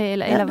vælgerne?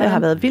 Eller jeg har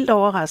været vildt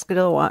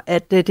overrasket over,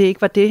 at det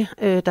ikke var det,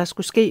 der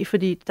skulle ske,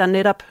 fordi der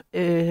netop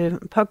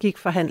pågik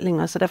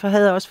forhandlinger. Så derfor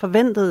havde jeg også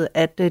forventet,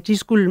 at de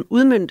skulle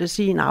udmøntes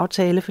i en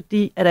aftale,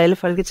 fordi at alle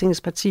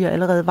Folketingets partier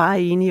allerede var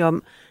enige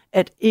om,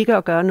 at ikke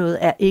at gøre noget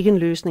er ikke en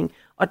løsning.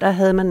 Og der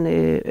havde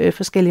man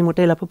forskellige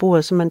modeller på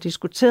bordet, som man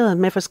diskuterede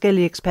med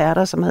forskellige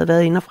eksperter, som havde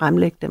været inde og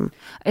fremlægge dem.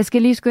 Jeg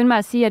skal lige skynde mig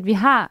at sige, at vi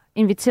har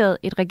inviteret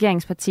et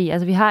regeringsparti,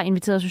 altså vi har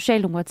inviteret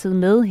Socialdemokratiet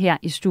med her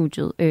i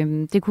studiet.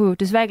 Det kunne jo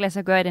desværre ikke lade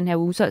sig gøre i den her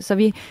uge,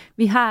 så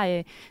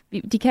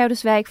de kan jo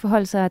desværre ikke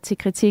forholde sig til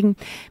kritikken.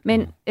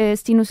 Men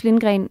Stinus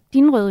Lindgren,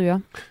 dine røde ører,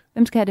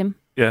 hvem skal have dem?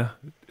 Ja,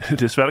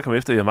 det er svært at komme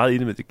efter. Jeg er meget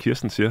enig med det,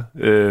 Kirsten siger.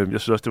 Jeg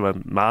synes også, det var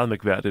meget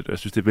mærkværdigt, og jeg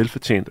synes, det er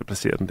velfortjent at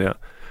placere den der.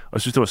 Og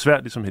jeg synes, det var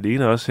svært, ligesom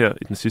Helene også her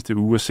i den sidste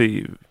uge, at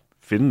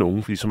finde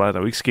nogen, fordi så meget er der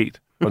jo ikke sket.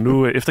 Og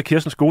nu, efter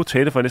Kirstens gode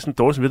tale, får jeg næsten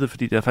dårligt samvittighed,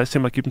 fordi jeg har faktisk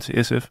tænkt mig at give dem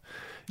til SF.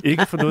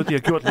 Ikke for noget, de har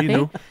gjort lige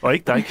nu, og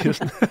ikke dig,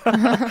 Kirsten.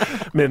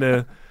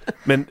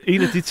 Men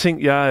en af de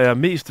ting, jeg er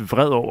mest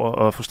vred over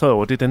og frustreret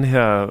over, det er den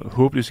her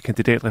håbløse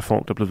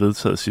kandidatreform, der blev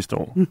vedtaget sidste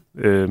år.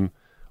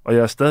 Og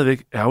jeg er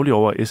stadigvæk ærgerlig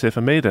over, at SF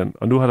er med i den.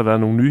 Og nu har der været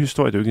nogle nye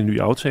historier. Det er jo ikke en ny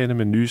aftale,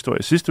 men en ny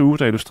historie sidste uge,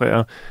 der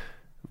illustrerer,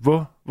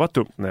 hvor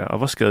dum den er, og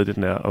hvor skadelig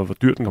den er, og hvor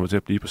dyr den kommer til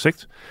at blive på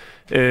sigt.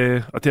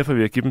 Og derfor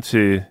vil jeg give dem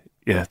til...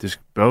 Ja, det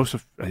bør jo så...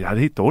 Jeg har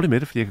det helt dårligt med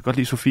det, fordi jeg kan godt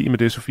lide Sofie, men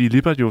det er Sofie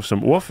Lippert jo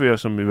som ordfører,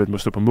 som vel må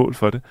stå på mål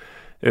for det.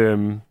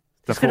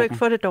 Skal du ikke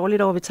få det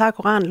dårligt over, vi tager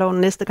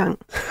koranloven næste gang?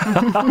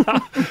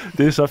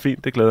 Det er så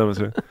fint, det glæder jeg mig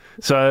til.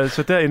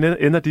 Så der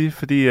ender de,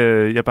 fordi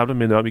jeg bare blev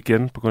mindet om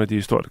igen, på grund af de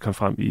historier, der kom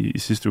frem i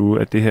sidste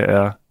uge, at det her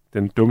er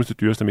den dummeste,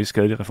 dyreste og mest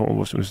skadelige reform af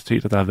vores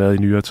universiteter, der har været i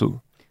nyere tid.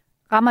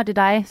 Rammer det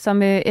dig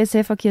som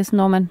SF og Kirsten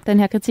Normann, den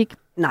her kritik?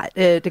 Nej,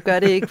 det gør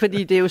det ikke,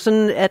 fordi det er jo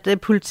sådan,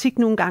 at politik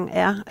nogle gange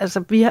er.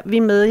 Altså, vi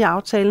er med i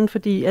aftalen,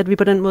 fordi at vi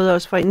på den måde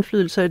også får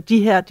indflydelse. De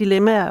her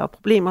dilemmaer og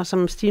problemer,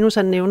 som Stinus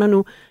nævner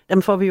nu,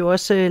 dem får vi jo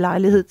også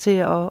lejlighed til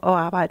at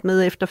arbejde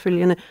med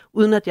efterfølgende,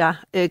 uden at jeg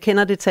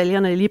kender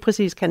detaljerne i lige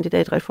præcis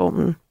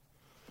kandidatreformen.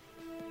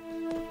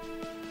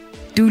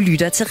 Du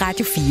lytter til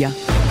Radio 4.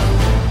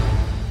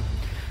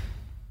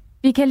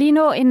 Vi kan lige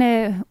nå en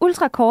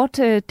ultrakort,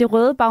 det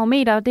røde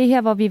barometer, det er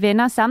her, hvor vi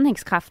vender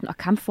sammenhængskraften og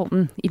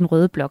kampformen i den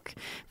røde blok.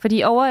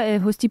 Fordi over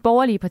hos de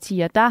borgerlige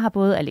partier, der har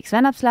både Alex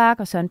Vanopslagh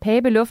og Søren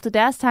Pape luftet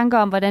deres tanker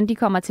om, hvordan de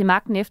kommer til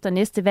magten efter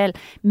næste valg.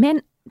 Men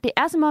det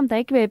er som om, der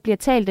ikke bliver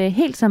talt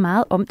helt så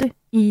meget om det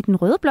i den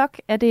røde blok.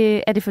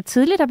 Er det for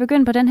tidligt at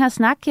begynde på den her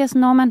snak,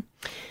 Kirsten Normann?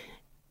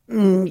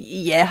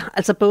 Ja,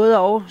 altså både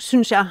og,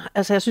 synes jeg.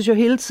 Altså jeg synes jo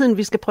hele tiden,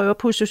 vi skal prøve at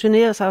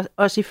positionere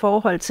os i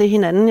forhold til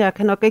hinanden. Jeg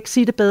kan nok ikke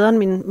sige det bedre,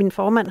 end min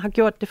formand har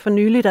gjort det for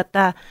nyligt, at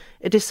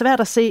det er svært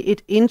at se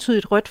et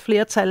entydigt rødt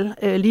flertal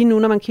lige nu,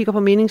 når man kigger på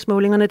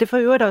meningsmålingerne. Det er for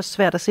øvrigt også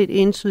svært at se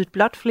et entydigt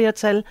blåt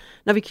flertal,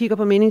 når vi kigger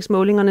på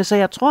meningsmålingerne. Så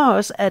jeg tror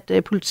også, at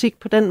politik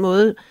på den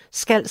måde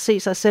skal se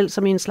sig selv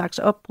som en slags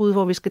opbrud,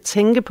 hvor vi skal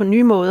tænke på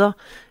nye måder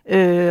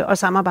at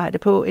samarbejde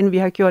på, end vi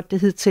har gjort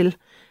det hidtil.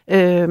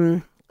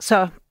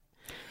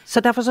 Så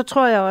derfor så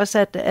tror jeg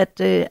også,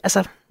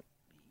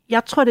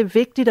 jeg tror, det er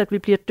vigtigt, at vi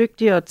bliver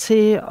dygtigere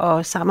til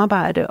at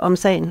samarbejde om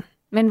sagen.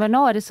 Men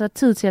hvornår er det så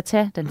tid til at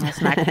tage den her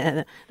snak?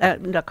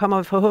 Der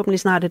kommer forhåbentlig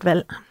snart et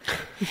valg.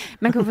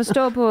 Man kan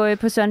forstå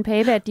på Søren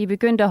Pape, at de er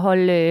begyndt at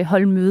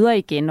holde møder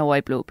igen over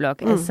i Blå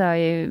Blok. Altså,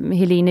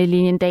 Helene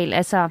Liliendahl,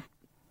 altså,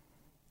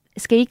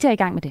 skal I ikke tage i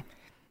gang med det?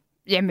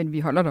 Jamen, vi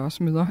holder der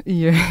også møder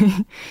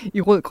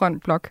i rød-grøn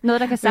blok.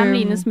 Noget, der kan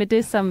sammenlignes med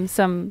det,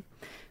 som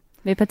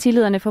med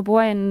partilederne for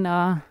bordenden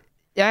og...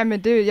 Ja,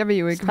 men jeg ved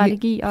jo ikke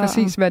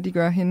præcis, hvad de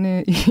gør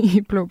henne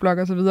i Blå Blok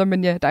og så videre,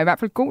 men ja, der er i hvert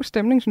fald god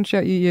stemning, synes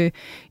jeg,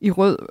 i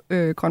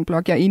rød-grøn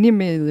blok. Jeg er enig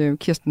med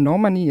Kirsten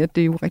Normann i, at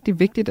det er jo rigtig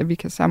vigtigt, at vi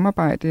kan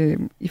samarbejde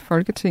i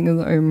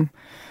Folketinget,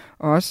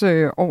 og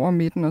også over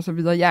midten og så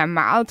videre. Jeg er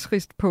meget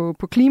trist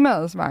på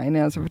klimaets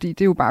vegne, altså, fordi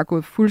det er jo bare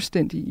gået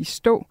fuldstændig i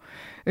stå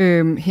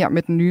her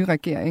med den nye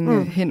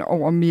regering hen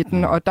over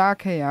midten, og der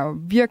kan jeg jo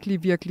virkelig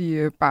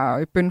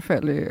bare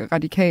bønfalde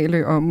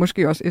radikale og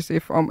måske også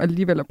SF om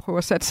alligevel at prøve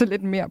at satse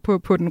lidt mere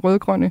på den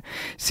rødgrønne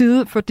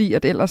side, fordi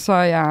at ellers så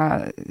er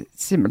jeg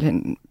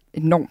simpelthen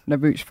enormt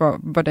nervøs for,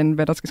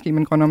 hvad der skal ske med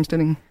en grøn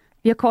omstilling.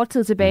 Vi har kort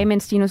tid tilbage, men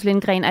Stinus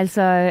Lindgren,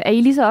 altså er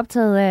I lige så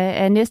optaget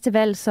af næste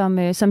valg,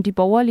 som de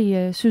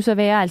borgerlige synes at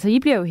være? Altså I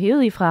bliver jo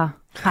hævet fra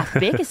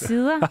begge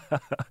sider.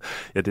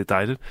 Ja, det er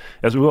dejligt.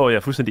 Altså udover at jeg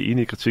er fuldstændig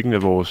enig i kritikken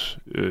af vores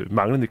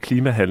manglende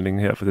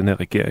klimahandling her for den her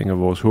regering og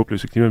vores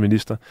håbløse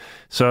klimaminister,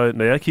 så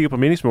når jeg kigger på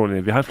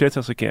meningsmålene, vi har en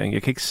flertalsregering,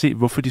 jeg kan ikke se,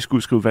 hvorfor de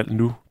skulle skrive valg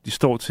nu. De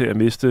står til at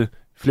miste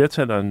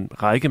flertal og en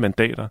række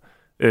mandater,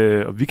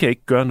 og vi kan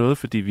ikke gøre noget,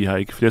 fordi vi har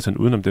ikke flertal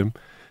udenom dem.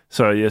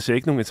 Så jeg ser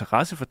ikke nogen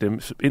interesse for dem,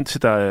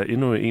 indtil der er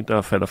endnu en,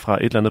 der falder fra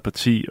et eller andet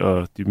parti,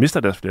 og de mister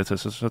deres flertal,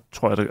 så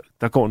tror jeg,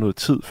 der går noget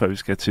tid, før vi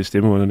skal til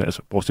stemmeurnerne,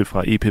 altså bortset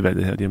fra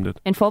EP-valget her lige om lidt.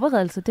 En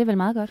forberedelse, det er vel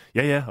meget godt?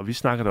 Ja, og vi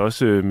snakker da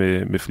også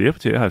med flere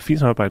partier. Jeg har et fint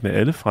samarbejde med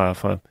alle,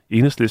 fra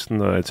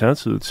Enhedslisten og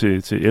Alternativet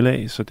til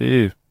LA, så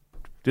det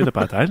er da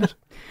bare dejligt.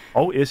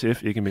 Og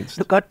SF ikke mindst.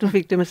 Det er godt, du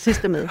fik det med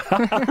sidste med.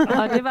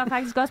 Og det var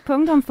faktisk også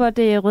punktum for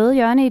det røde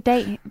hjørne i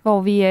dag,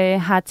 hvor vi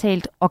har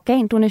talt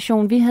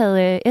organdonation. Vi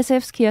havde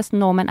SF's Kirsten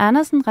Normann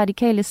Andersen,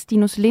 Radikale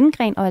Stinus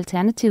Lindgren og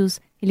Alternativets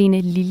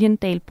Helene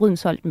Liliendahl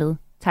Brydensholt med.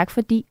 Tak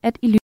fordi, at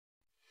I lyttede.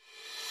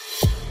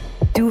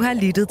 Du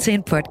har lyttet til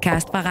en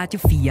podcast fra Radio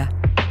 4.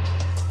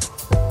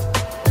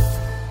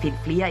 Find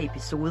flere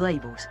episoder i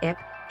vores app,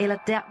 eller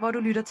der, hvor du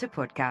lytter til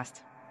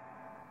podcast.